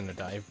best in a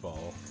dive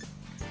ball.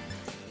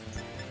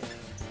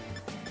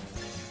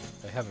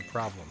 I have a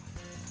problem.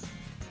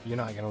 You're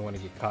not gonna want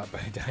to get caught by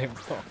a dive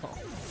ball.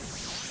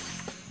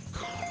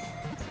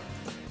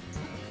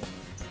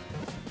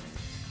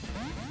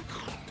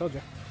 Told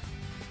you.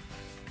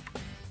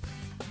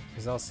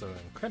 He's also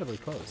incredibly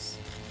close.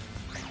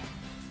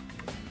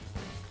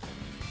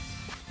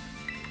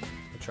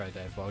 I'll try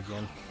dive ball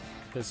again.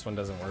 This one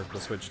doesn't work.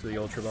 We'll switch to the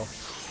Ultra Ball.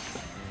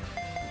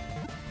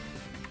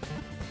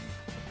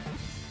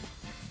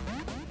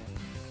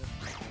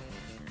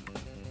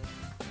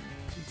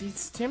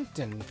 It's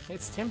tempting.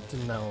 It's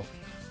tempting though.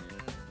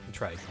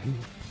 Try again.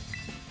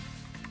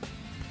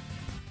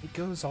 It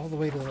goes all the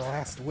way to the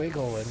last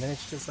wiggle, and then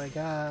it's just like,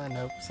 ah,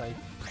 nope, psych.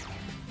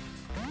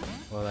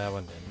 Well, that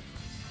one didn't.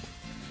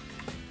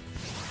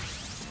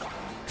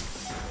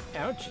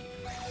 Ouchie.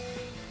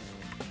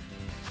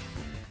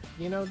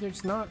 You know,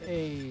 there's not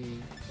a...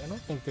 I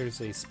don't think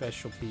there's a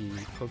specialty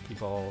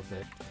Pokeball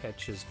that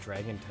catches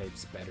dragon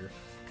types better.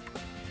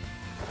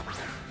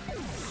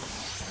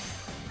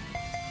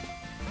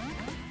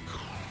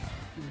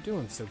 You're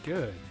doing so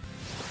good.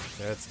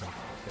 That's gonna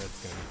be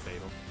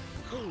fatal.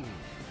 Ooh.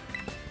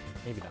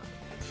 Maybe not.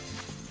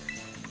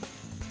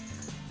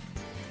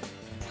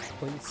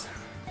 Please.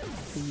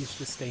 Please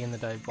just stay in the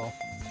dive ball.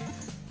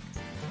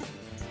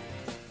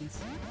 Please.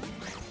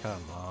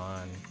 Come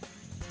on.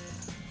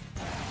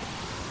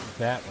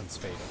 That one's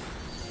fatal.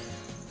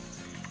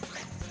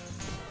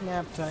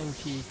 Nap time,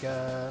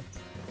 Pika.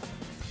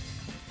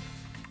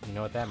 You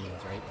know what that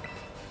means, right?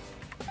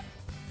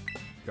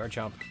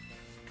 Garchomp.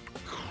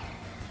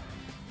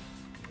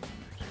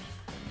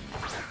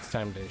 It's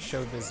time to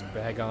show this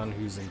Bagon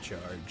who's in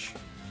charge.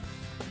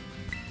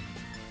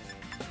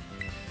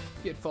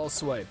 Get false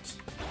swiped.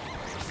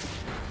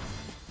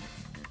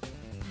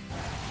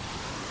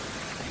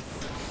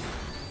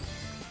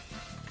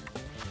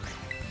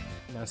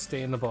 Now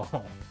stay in the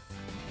ball.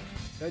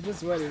 I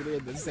just wanted to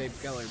in the same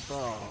color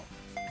ball.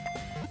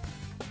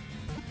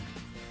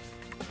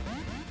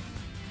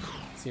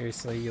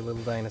 Seriously, you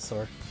little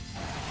dinosaur.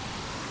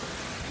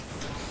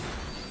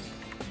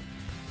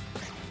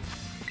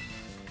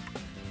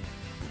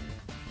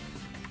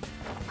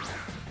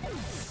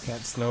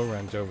 That snow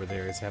runt over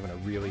there is having a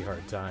really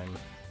hard time.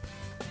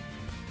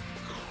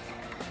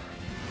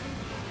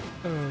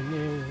 Oh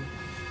no.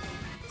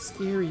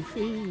 Scary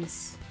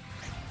face.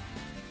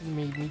 You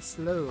made me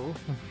slow.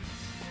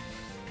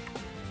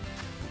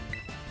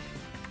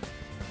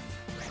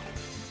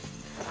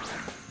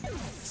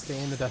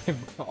 Stay in the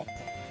dive ball.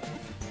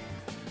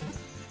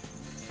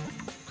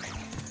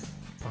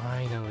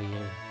 Finally.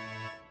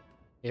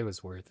 It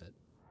was worth it.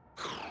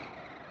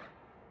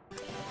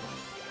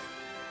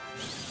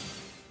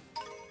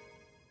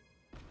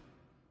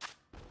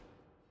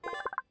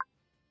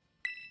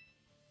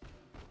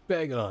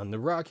 Bagon, the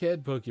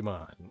Rockhead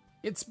Pokemon.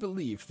 Its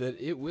belief that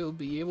it will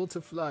be able to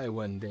fly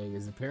one day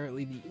is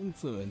apparently the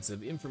influence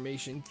of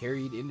information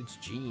carried in its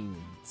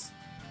genes.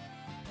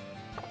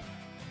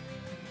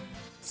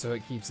 So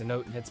it keeps a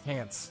note in its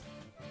pants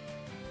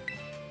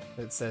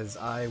that says,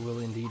 I will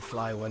indeed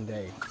fly one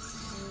day.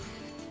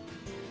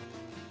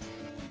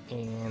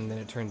 And then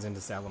it turns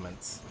into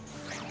Salamence.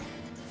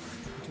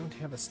 I don't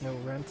have a snow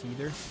runt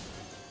either.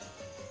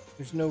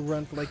 There's no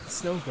runt like the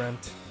snow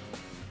runt.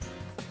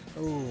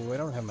 Oh, I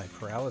don't have my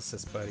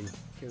paralysis buddy,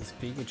 because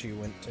Pikachu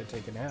went to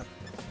take a nap.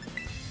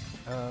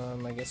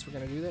 I guess we're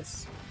gonna do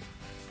this.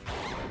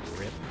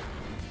 Rip.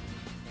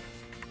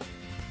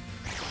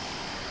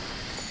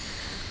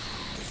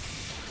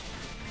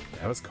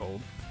 That was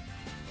cold.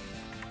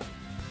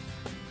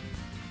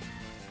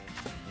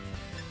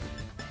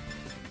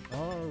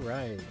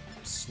 Alright,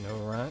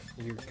 Snowrunt,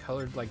 you're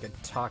colored like a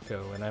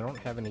taco, and I don't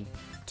have any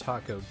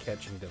taco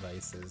catching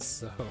devices,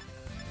 so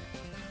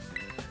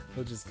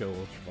we'll just go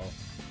Ultra Ball.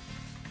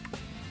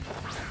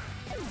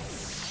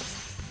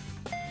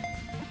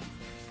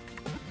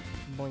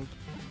 Boink,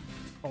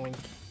 boink,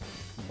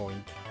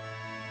 boink.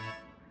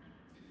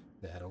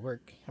 That'll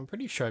work. I'm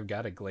pretty sure I've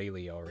got a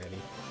Glalie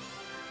already.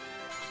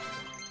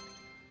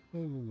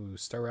 Ooh,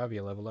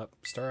 Staravia level up.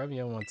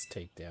 Staravia wants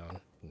takedown.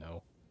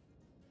 No.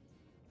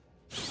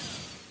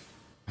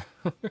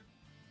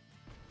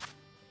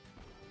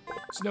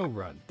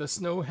 Snowrunt, the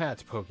Snow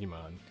Hat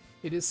Pokemon.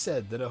 It is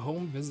said that a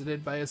home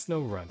visited by a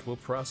Snowrunt will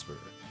prosper.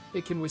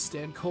 It can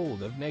withstand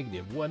cold of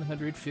negative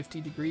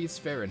 150 degrees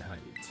Fahrenheit.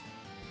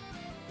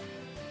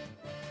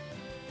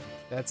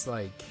 That's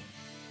like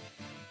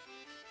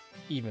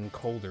even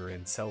colder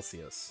in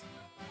Celsius.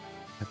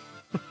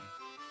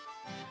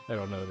 I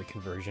don't know the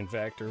conversion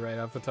factor right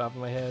off the top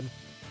of my head.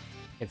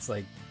 It's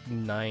like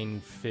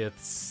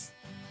 9/5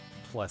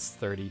 plus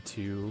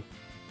 32.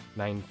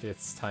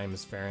 9/5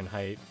 times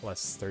Fahrenheit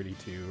plus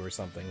 32 or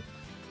something.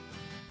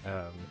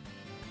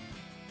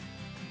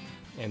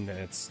 And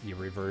then you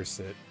reverse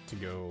it to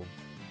go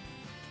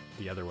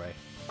the other way.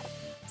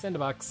 Send a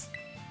box.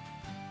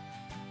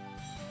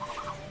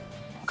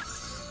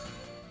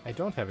 I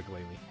don't have a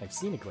Glalie. I've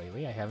seen a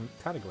Glalie. I haven't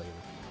caught a Glalie.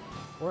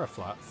 Or a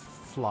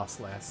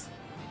Frostlass.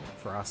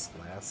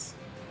 Frostlass.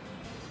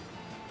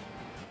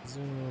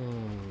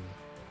 Zoom.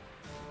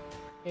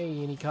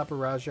 Hey, any Copper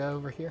Raja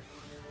over here?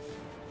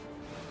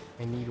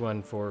 I need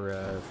one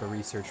for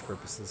research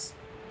purposes.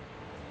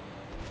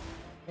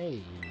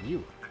 Hey,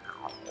 you.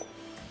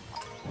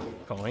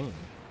 Coin.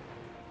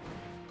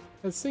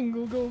 A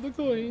single gold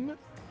coin.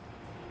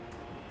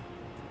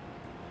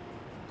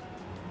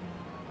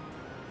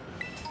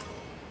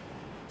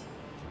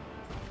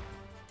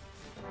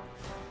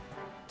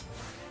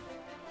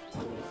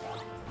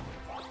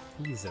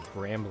 He's a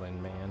Bramblin'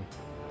 man.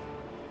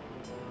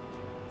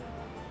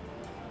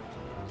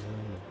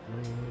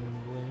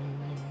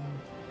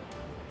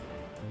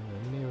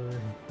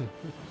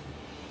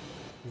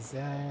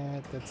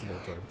 That's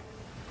Voltorb.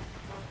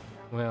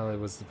 Well, it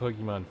was the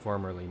Pokemon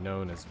formerly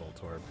known as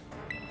Voltorb.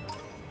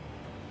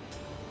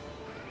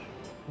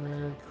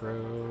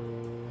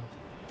 Murkrow.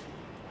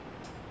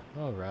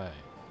 Alright,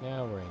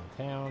 now we're in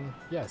town.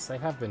 Yes, I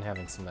have been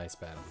having some nice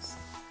battles.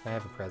 I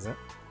have a present.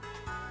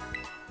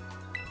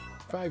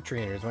 5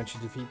 trainers. Once you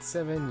defeat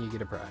 7, you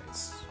get a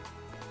prize.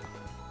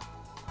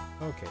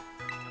 Okay.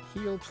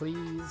 Heal,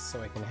 please,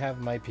 so I can have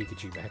my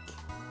Pikachu back.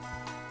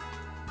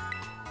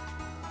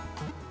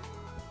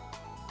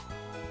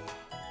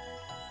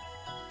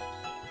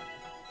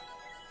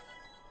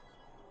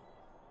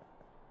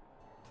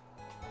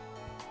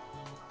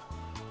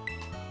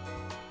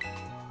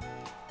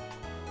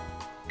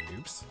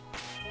 Oops.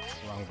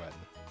 Wrong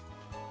button.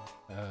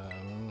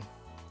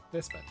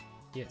 This button.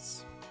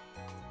 Yes.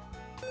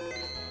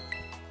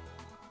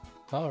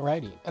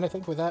 Alrighty, and I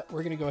think with that,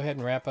 we're going to go ahead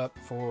and wrap up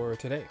for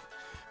today.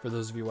 For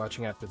those of you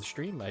watching after the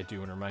stream, I do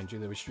want to remind you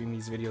that we stream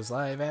these videos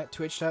live at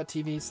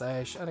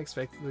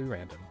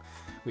twitch.tv/unexpectedlyrandom.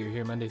 We are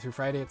here Monday through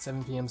Friday at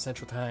 7 p.m.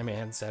 Central Time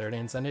and Saturday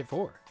and Sunday at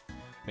 4.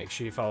 Make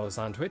sure you follow us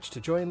on Twitch to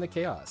join the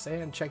chaos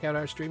and check out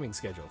our streaming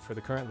schedule for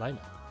the current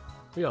lineup.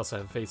 We also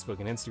have Facebook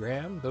and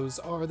Instagram. Those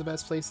are the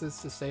best places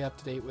to stay up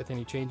to date with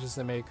any changes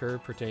that may occur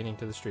pertaining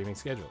to the streaming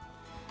schedule.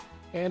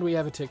 And we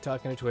have a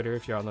TikTok and a Twitter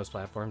if you're on those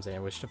platforms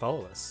and wish to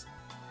follow us.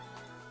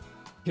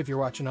 If you're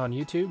watching on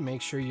YouTube,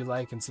 make sure you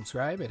like and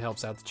subscribe. It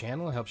helps out the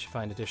channel, it helps you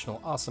find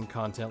additional awesome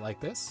content like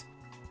this.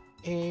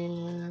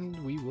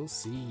 And we will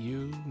see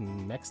you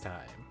next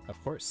time. Of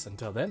course,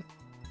 until then,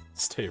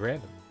 stay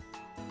random.